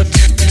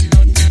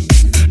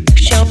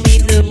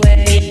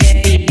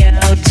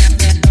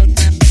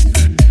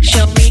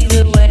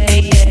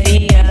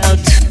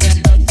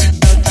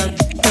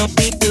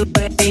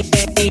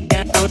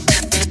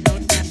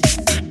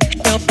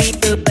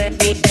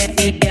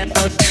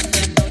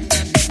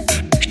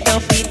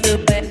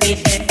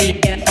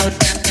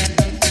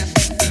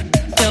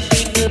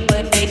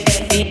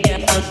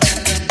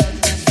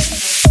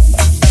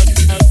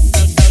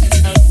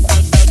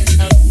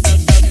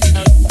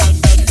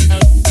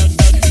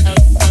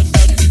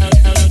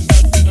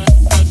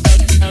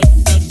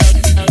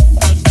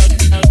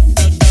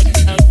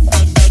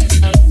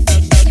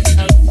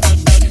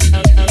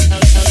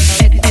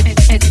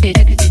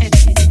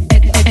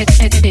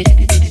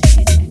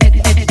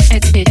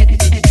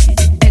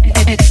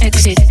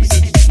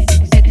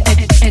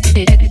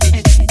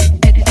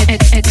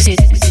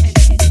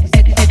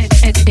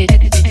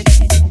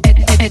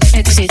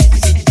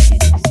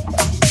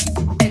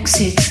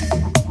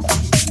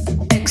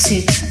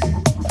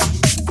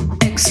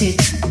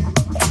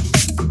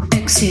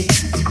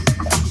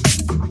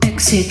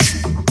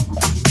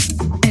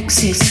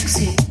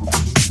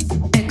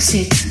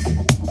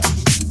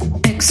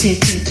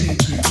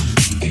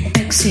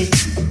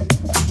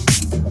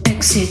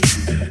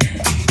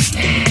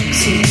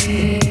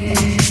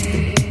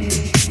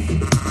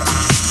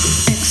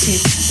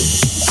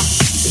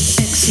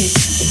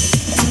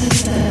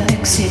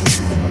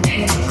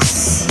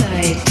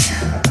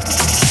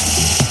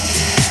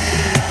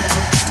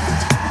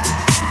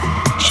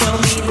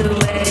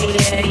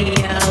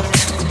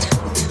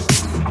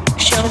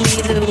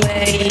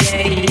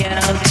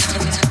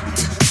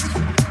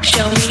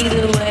 Show me the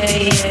way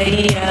out.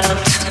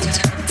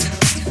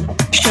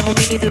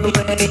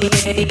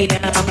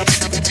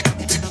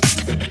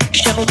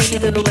 Show me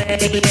the way out. Show me the way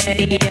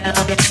out.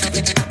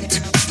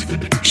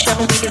 Show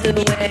me the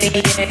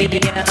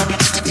way out.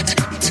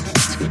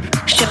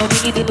 Show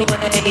me the way out. Show me the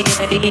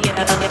way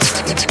out.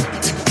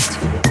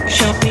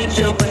 Show me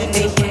the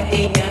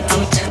way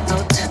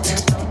out.